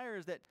desire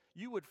is that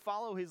you would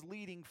follow his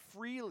leading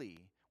freely,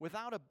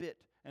 without a bit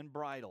and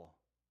bridle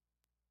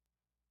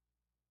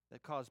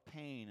that cause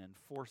pain and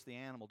force the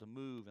animal to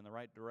move in the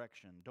right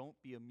direction. Don't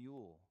be a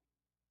mule.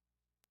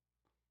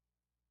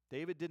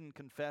 David didn't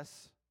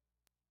confess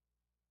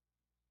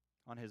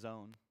on his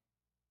own,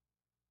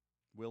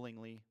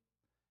 willingly.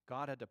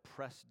 God had to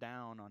press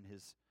down on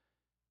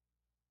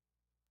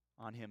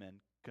him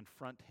and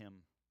confront him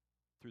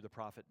through the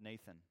prophet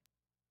Nathan.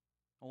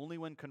 Only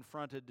when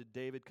confronted did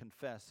David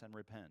confess and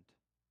repent.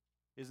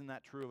 Isn't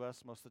that true of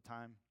us most of the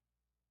time?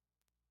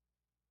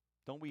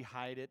 Don't we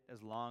hide it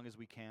as long as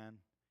we can?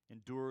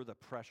 Endure the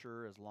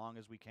pressure as long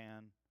as we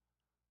can?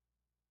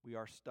 We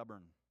are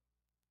stubborn.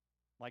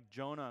 Like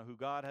Jonah, who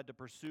God had to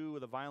pursue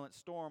with a violent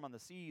storm on the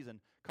seas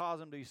and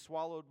cause him to be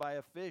swallowed by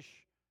a fish,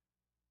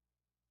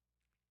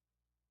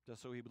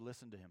 just so he would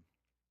listen to him.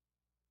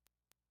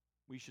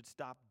 We should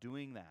stop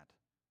doing that.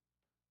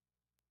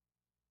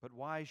 But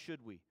why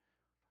should we?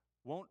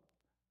 Won't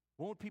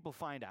people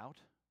find out?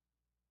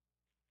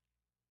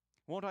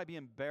 Won't I be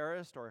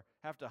embarrassed or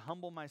have to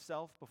humble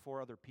myself before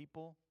other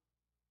people?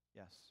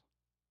 Yes.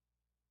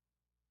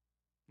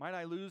 Might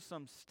I lose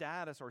some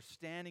status or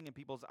standing in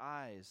people's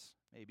eyes?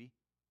 Maybe.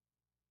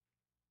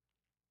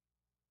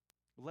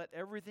 Let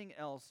everything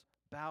else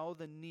bow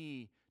the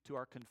knee to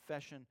our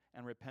confession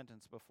and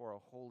repentance before a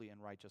holy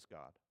and righteous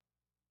God.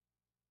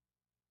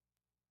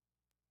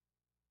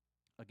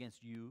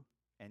 Against you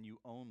and you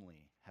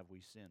only have we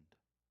sinned.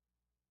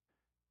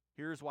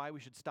 Here's why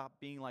we should stop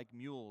being like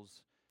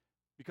mules,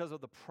 because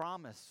of the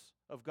promise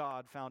of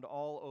God found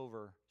all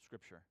over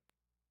Scripture.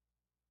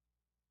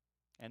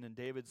 And in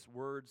David's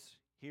words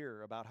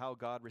here about how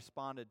God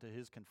responded to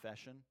his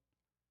confession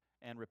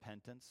and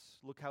repentance,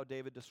 look how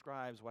David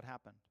describes what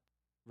happened.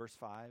 Verse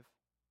 5,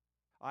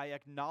 I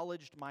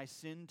acknowledged my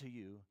sin to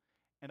you,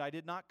 and I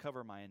did not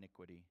cover my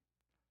iniquity.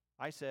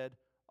 I said,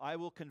 I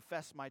will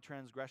confess my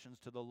transgressions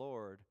to the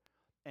Lord,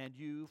 and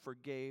you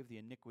forgave the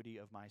iniquity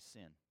of my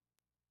sin.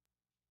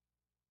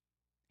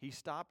 He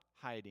stopped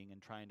hiding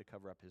and trying to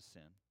cover up his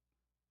sin.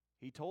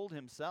 He told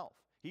himself,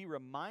 he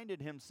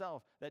reminded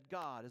himself that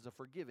God is a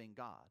forgiving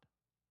God.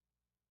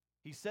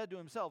 He said to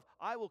himself,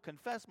 I will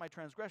confess my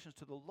transgressions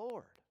to the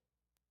Lord.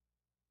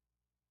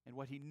 And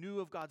what he knew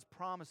of God's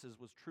promises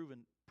was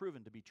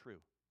proven to be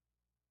true.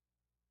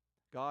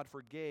 God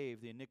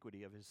forgave the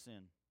iniquity of his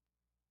sin.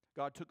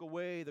 God took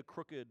away the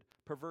crooked,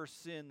 perverse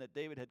sin that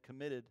David had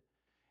committed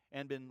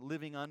and been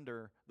living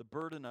under the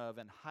burden of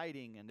and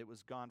hiding, and it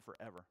was gone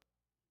forever.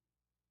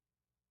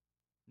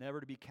 Never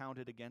to be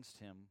counted against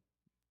him.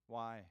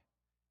 Why?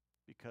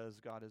 Because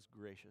God is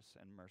gracious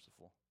and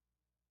merciful.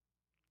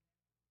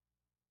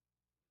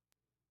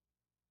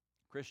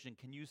 Christian,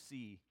 can you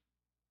see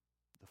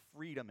the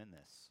freedom in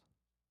this?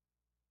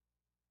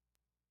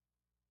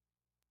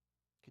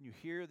 Can you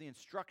hear the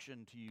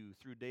instruction to you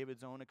through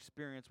David's own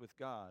experience with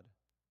God,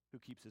 who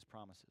keeps his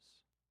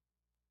promises?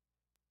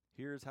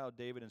 Here's how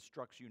David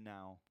instructs you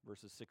now,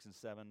 verses 6 and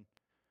 7.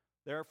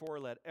 Therefore,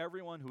 let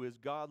everyone who is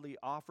godly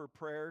offer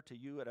prayer to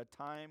you at a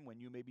time when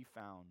you may be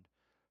found.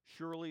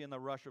 Surely in the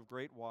rush of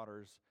great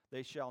waters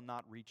they shall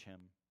not reach him.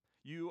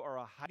 You are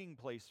a hiding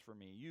place for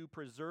me. You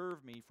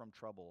preserve me from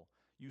trouble.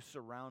 You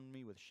surround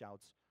me with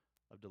shouts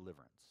of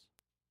deliverance.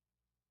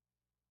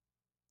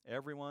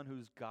 Everyone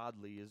who's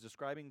godly is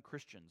describing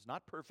Christians,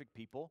 not perfect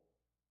people,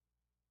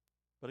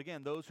 but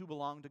again, those who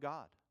belong to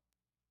God.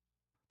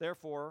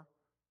 Therefore,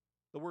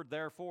 the word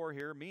therefore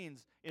here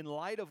means in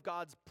light of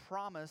God's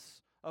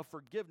promise of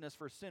forgiveness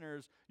for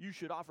sinners, you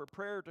should offer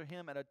prayer to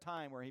him at a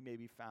time where he may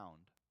be found.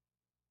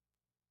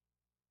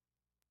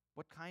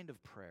 What kind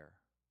of prayer?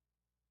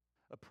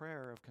 A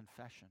prayer of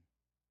confession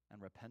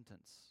and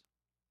repentance.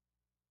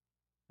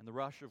 And the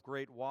rush of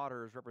great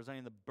waters,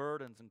 representing the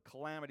burdens and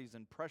calamities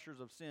and pressures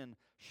of sin,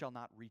 shall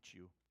not reach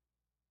you.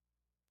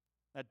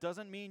 That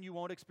doesn't mean you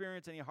won't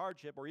experience any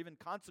hardship or even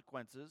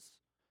consequences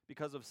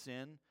because of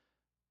sin,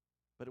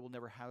 but it will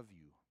never have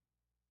you.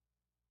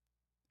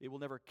 It will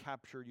never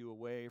capture you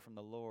away from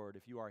the Lord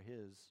if you are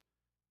his,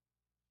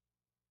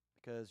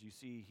 because you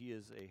see, he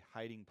is a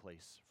hiding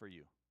place for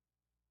you.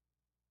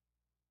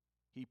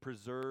 He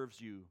preserves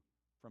you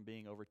from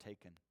being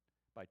overtaken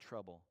by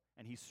trouble,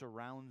 and he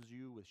surrounds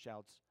you with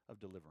shouts of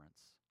deliverance.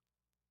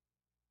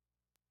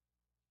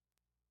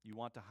 You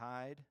want to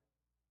hide?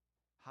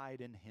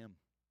 Hide in him.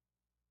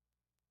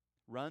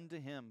 Run to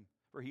him,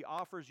 for he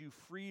offers you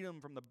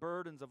freedom from the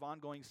burdens of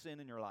ongoing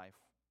sin in your life.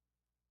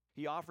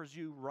 He offers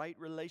you right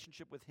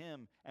relationship with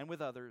him and with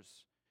others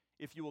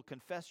if you will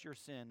confess your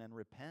sin and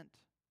repent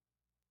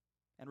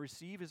and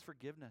receive his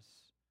forgiveness.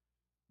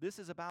 This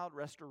is about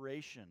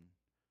restoration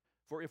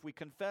For if we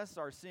confess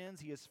our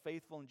sins, he is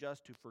faithful and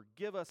just to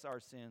forgive us our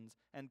sins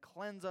and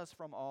cleanse us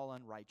from all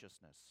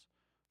unrighteousness.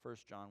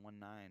 1 John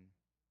 1:9.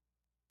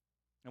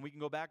 And we can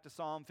go back to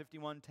Psalm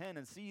 51:10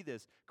 and see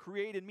this.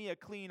 Create in me a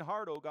clean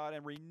heart, O God,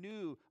 and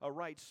renew a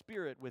right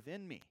spirit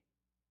within me.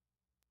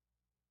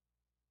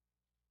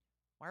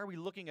 Why are we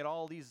looking at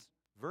all these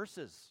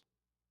verses?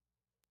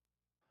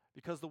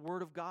 Because the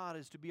Word of God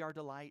is to be our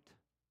delight.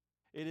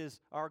 It is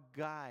our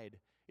guide.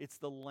 It's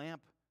the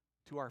lamp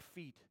to our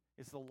feet.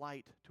 It's the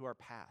light to our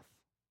path.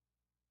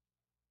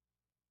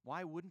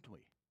 Why wouldn't we?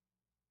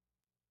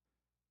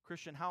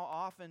 Christian, how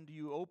often do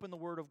you open the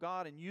Word of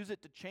God and use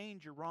it to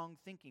change your wrong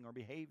thinking or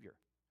behavior?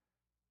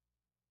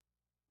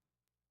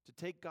 To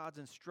take God's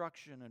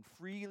instruction and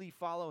freely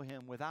follow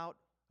Him without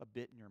a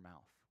bit in your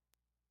mouth?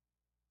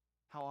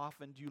 How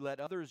often do you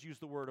let others use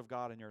the Word of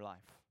God in your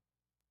life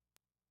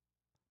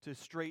to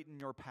straighten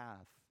your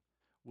path?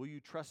 Will you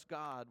trust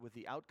God with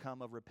the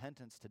outcome of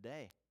repentance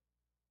today?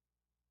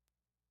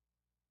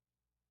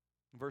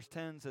 Verse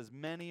 10 says,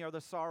 many are the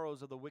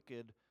sorrows of the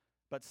wicked,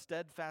 but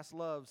steadfast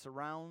love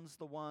surrounds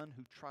the one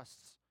who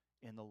trusts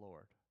in the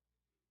Lord.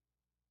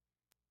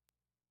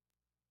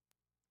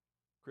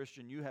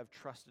 Christian, you have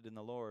trusted in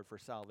the Lord for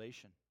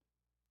salvation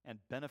and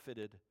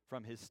benefited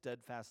from His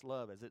steadfast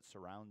love as it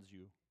surrounds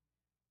you.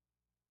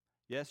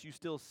 Yes, you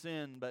still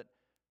sin, but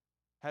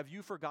have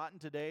you forgotten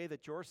today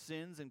that your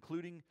sins,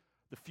 including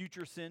the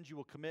future sins you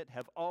will commit,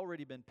 have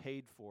already been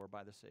paid for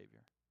by the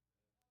Savior?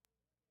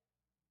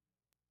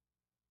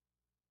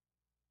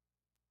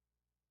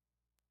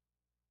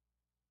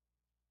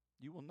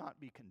 You will not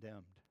be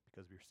condemned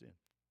because of your sin.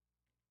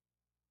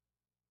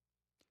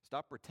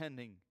 Stop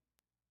pretending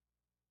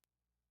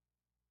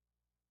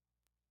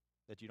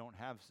that you don't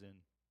have sin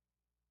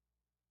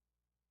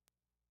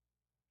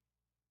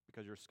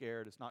because you're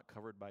scared it's not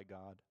covered by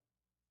God.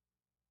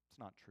 It's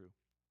not true.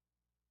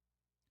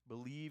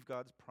 Believe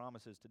God's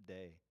promises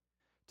today.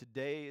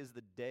 Today is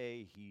the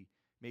day He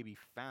may be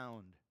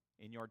found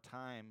in your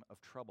time of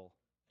trouble.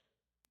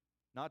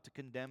 Not to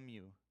condemn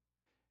you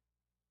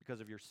because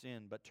of your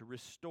sin, but to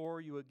restore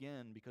you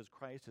again because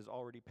Christ has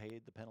already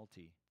paid the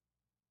penalty.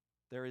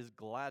 There is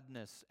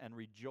gladness and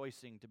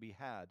rejoicing to be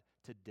had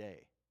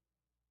today.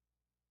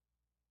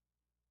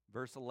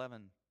 Verse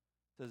 11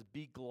 says,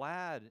 be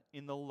glad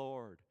in the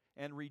Lord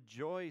and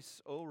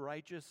rejoice, O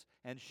righteous,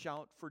 and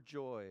shout for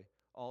joy,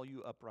 all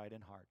you upright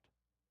in heart.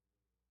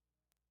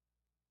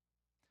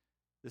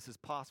 This is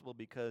possible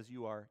because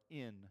you are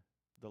in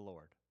the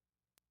Lord.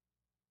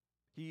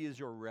 He is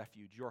your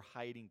refuge, your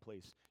hiding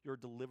place, your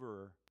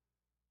deliverer.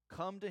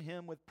 Come to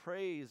Him with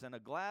praise and a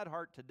glad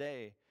heart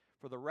today,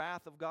 for the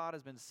wrath of God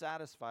has been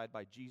satisfied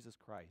by Jesus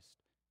Christ,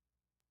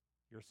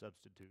 your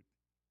substitute.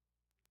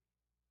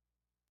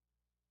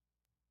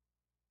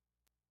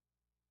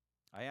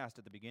 I asked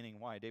at the beginning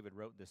why David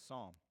wrote this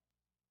psalm.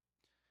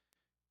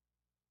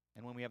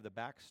 And when we have the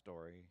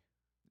backstory,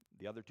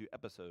 the other two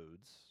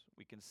episodes,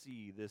 we can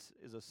see this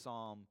is a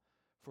psalm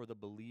for the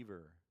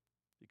believer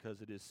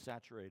because it is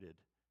saturated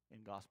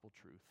in gospel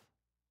truth.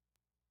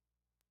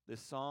 This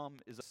psalm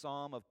is a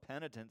psalm of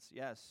penitence,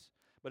 yes.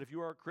 But if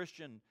you are a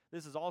Christian,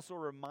 this is also a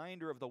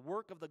reminder of the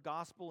work of the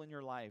gospel in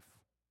your life.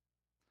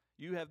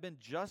 You have been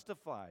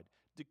justified,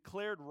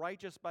 declared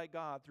righteous by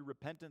God through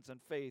repentance and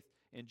faith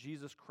in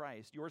Jesus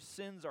Christ. Your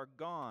sins are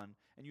gone,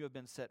 and you have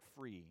been set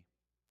free.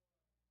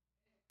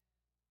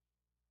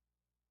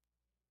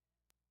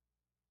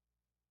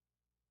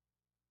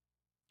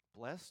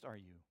 Blessed are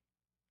you.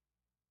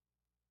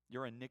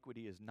 Your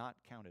iniquity is not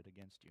counted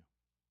against you.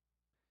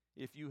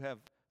 If you have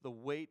the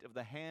weight of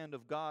the hand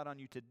of God on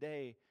you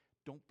today,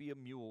 don't be a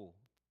mule.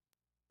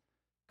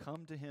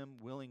 Come to Him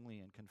willingly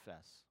and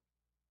confess.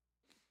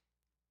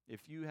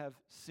 If you have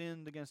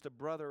sinned against a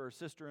brother or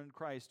sister in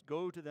Christ,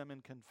 go to them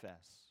and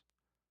confess.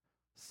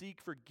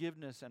 Seek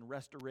forgiveness and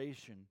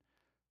restoration,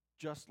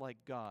 just like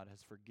God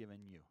has forgiven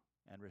you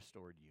and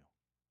restored you.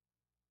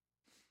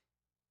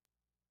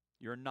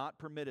 You're not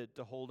permitted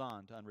to hold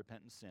on to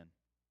unrepentant sin.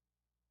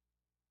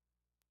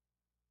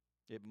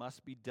 It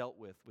must be dealt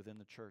with within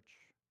the church.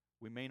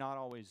 We may not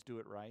always do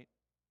it right,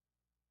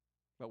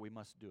 but we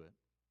must do it.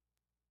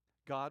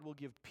 God will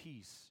give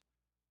peace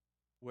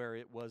where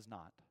it was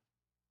not.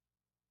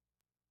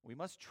 We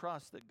must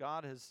trust that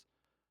God has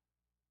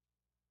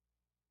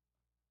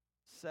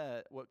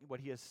said what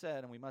He has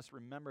said, and we must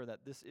remember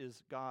that this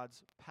is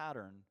God's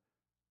pattern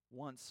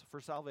once for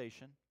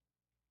salvation,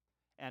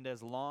 and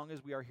as long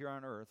as we are here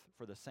on earth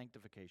for the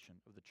sanctification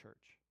of the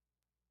church.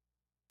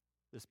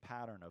 This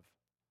pattern of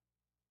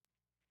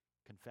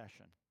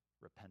confession,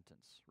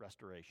 repentance,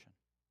 restoration.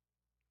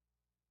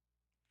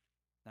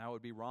 Now, it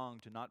would be wrong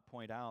to not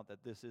point out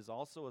that this is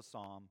also a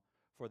psalm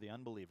for the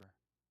unbeliever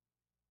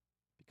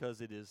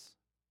because it is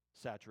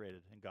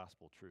saturated in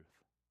gospel truth.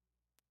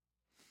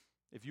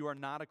 If you are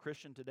not a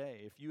Christian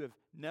today, if you have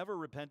never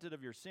repented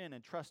of your sin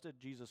and trusted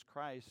Jesus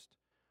Christ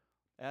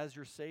as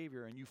your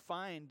Savior, and you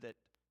find that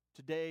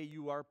today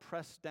you are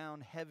pressed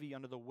down heavy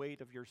under the weight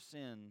of your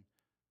sin,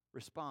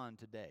 respond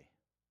today.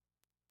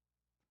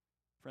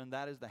 Friend,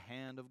 that is the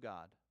hand of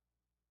God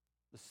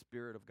the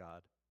Spirit of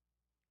God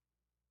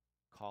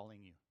calling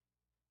you,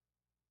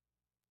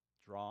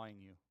 drawing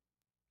you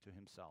to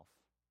Himself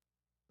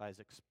by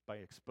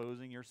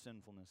exposing your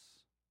sinfulness.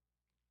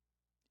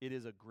 It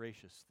is a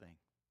gracious thing.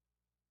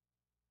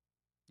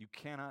 You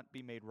cannot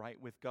be made right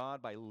with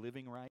God by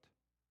living right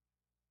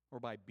or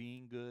by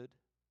being good,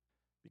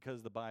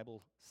 because the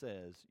Bible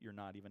says you're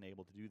not even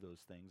able to do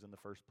those things in the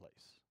first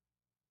place.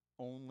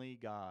 Only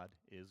God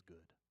is good.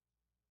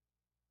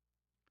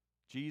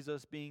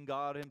 Jesus, being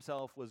God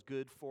Himself, was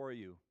good for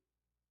you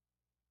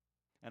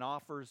and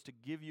offers to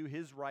give you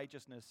His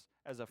righteousness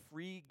as a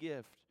free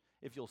gift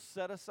if you'll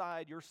set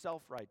aside your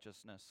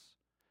self-righteousness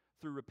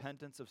through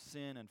repentance of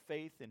sin and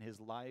faith in His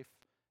life,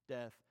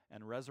 death,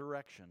 and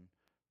resurrection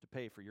to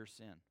pay for your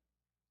sin.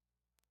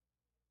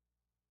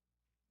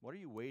 What are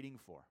you waiting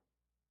for?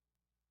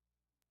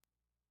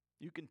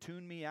 You can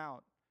tune me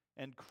out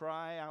and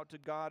cry out to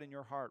God in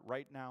your heart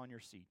right now in your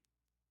seat.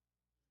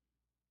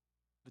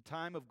 The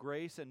time of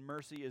grace and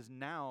mercy is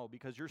now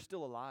because you're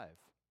still alive.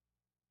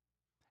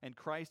 And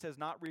Christ has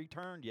not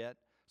returned yet,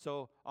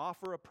 so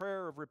offer a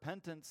prayer of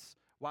repentance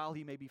while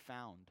He may be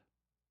found.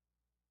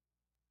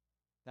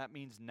 That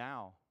means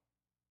now,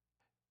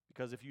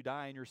 because if you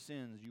die in your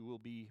sins, you will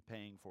be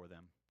paying for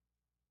them.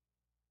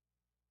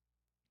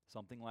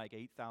 Something like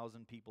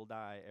 8,000 people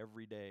die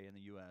every day in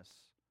the U.S.,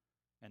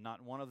 and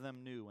not one of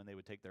them knew when they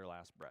would take their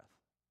last breath.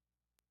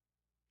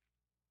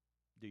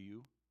 Do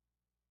you?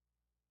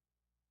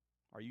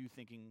 Are you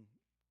thinking,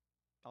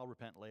 I'll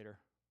repent later?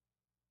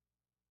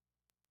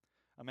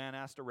 A man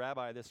asked a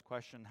rabbi this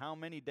question: how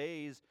many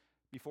days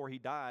before he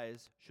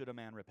dies should a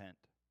man repent?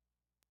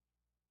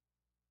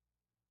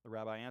 The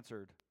rabbi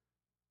answered,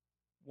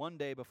 1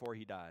 day before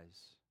he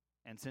dies,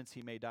 and since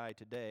he may die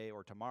today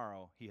or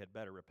tomorrow, he had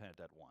better repent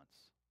at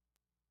once.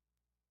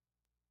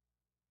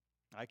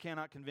 I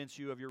cannot convince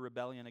you of your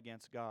rebellion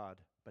against God,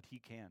 but He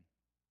can.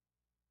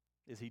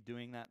 Is He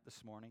doing that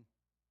this morning?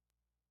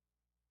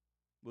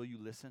 Will you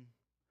listen?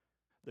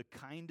 The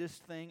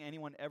kindest thing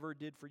anyone ever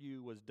did for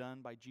you was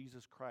done by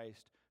Jesus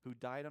Christ, who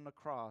died on the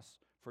cross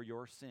for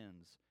your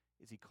sins.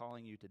 Is He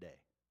calling you today?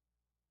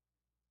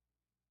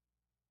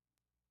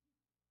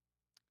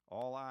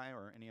 All I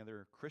or any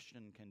other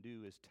Christian can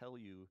do is tell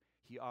you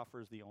He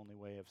offers the only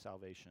way of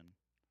salvation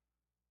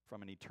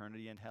from an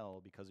eternity in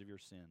hell because of your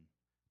sin.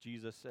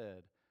 Jesus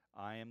said,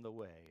 I am the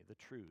way, the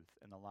truth,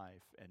 and the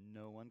life, and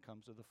no one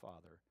comes to the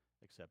Father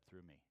except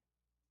through me.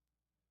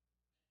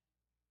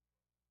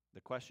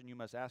 The question you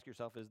must ask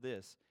yourself is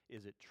this: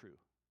 is it true?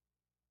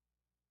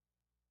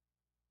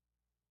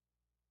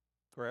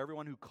 For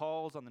everyone who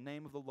calls on the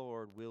name of the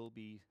Lord will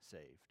be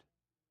saved.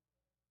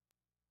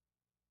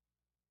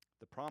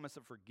 The promise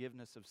of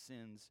forgiveness of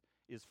sins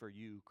is for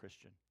you,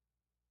 Christian.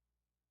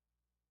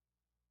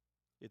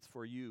 It's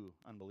for you,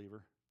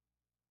 unbeliever.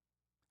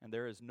 And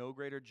there is no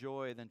greater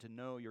joy than to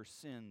know your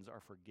sins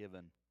are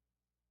forgiven.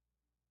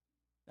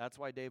 That's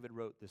why David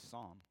wrote this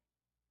psalm.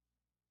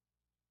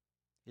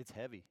 It's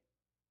heavy.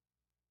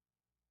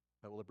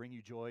 But will it bring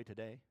you joy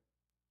today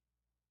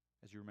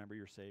as you remember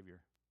your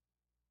Savior?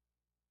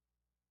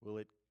 Will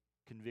it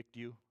convict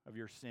you of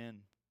your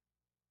sin?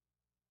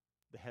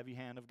 The heavy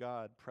hand of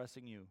God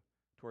pressing you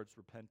towards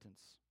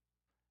repentance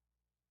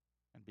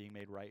and being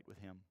made right with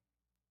Him.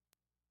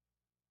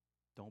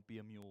 Don't be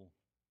a mule.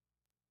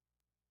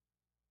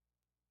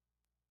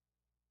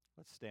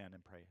 Let's stand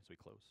and pray as we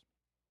close.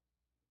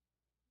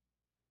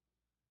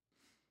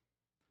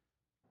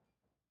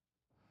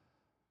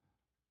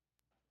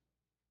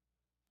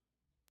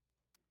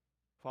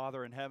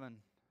 Father in heaven,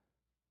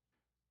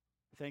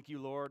 thank you,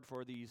 Lord,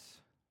 for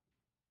these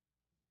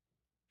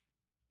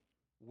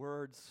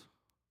words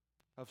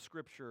of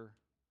Scripture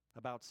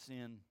about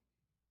sin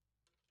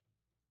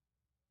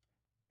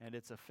and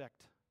its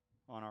effect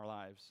on our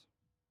lives.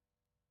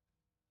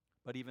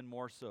 But even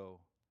more so,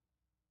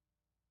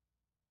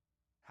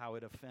 how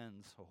it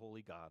offends a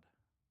holy God.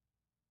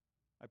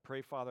 I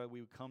pray, Father, we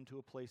would come to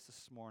a place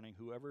this morning,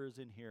 whoever is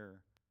in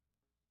here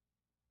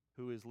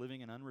who is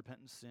living in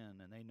unrepentant sin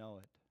and they know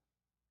it,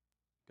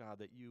 God,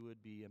 that you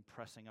would be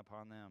impressing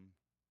upon them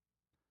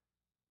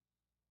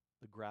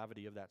the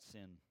gravity of that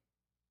sin.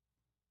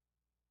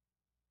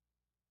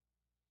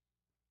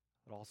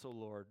 But also,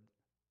 Lord,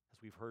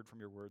 as we've heard from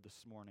your word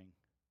this morning,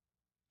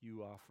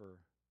 you offer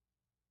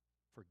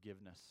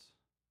forgiveness,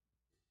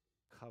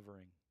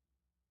 covering.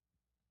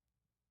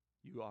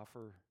 You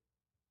offer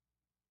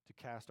to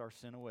cast our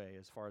sin away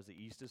as far as the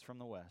east is from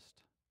the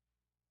west,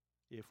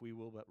 if we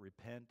will but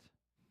repent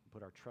and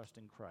put our trust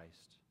in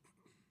Christ.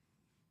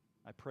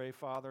 I pray,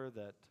 Father,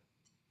 that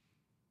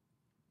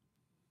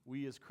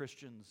we as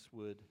Christians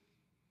would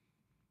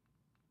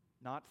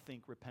not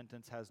think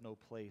repentance has no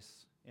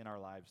place in our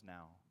lives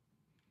now.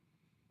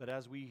 But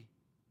as we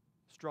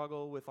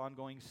struggle with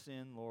ongoing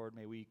sin, Lord,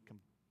 may we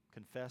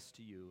confess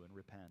to you and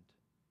repent.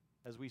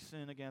 As we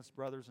sin against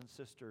brothers and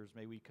sisters,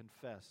 may we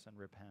confess and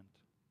repent.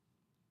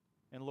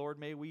 And Lord,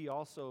 may we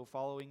also,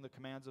 following the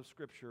commands of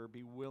Scripture,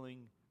 be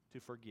willing to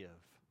forgive.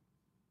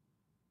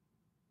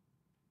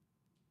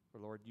 For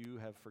Lord, you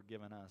have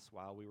forgiven us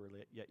while we were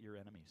yet your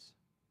enemies.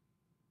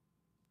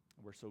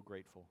 And we're so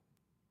grateful.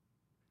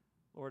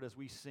 Lord, as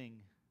we sing,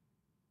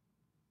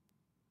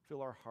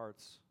 fill our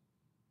hearts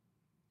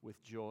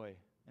with joy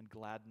and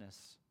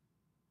gladness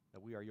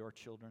that we are your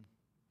children,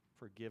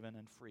 forgiven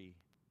and free.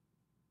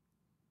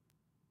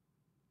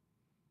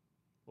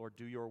 Lord,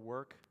 do your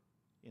work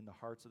in the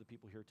hearts of the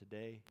people here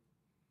today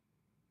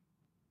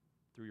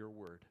through your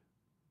word.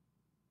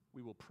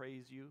 We will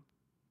praise you.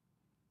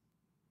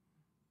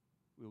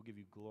 We will give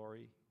you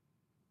glory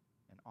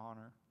and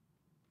honor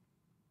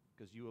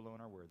because you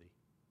alone are worthy.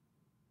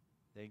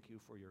 Thank you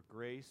for your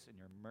grace and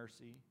your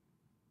mercy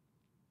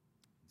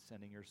in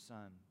sending your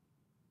Son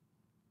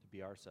to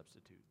be our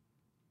substitute.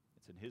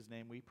 It's in his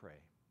name we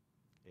pray.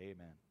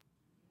 Amen.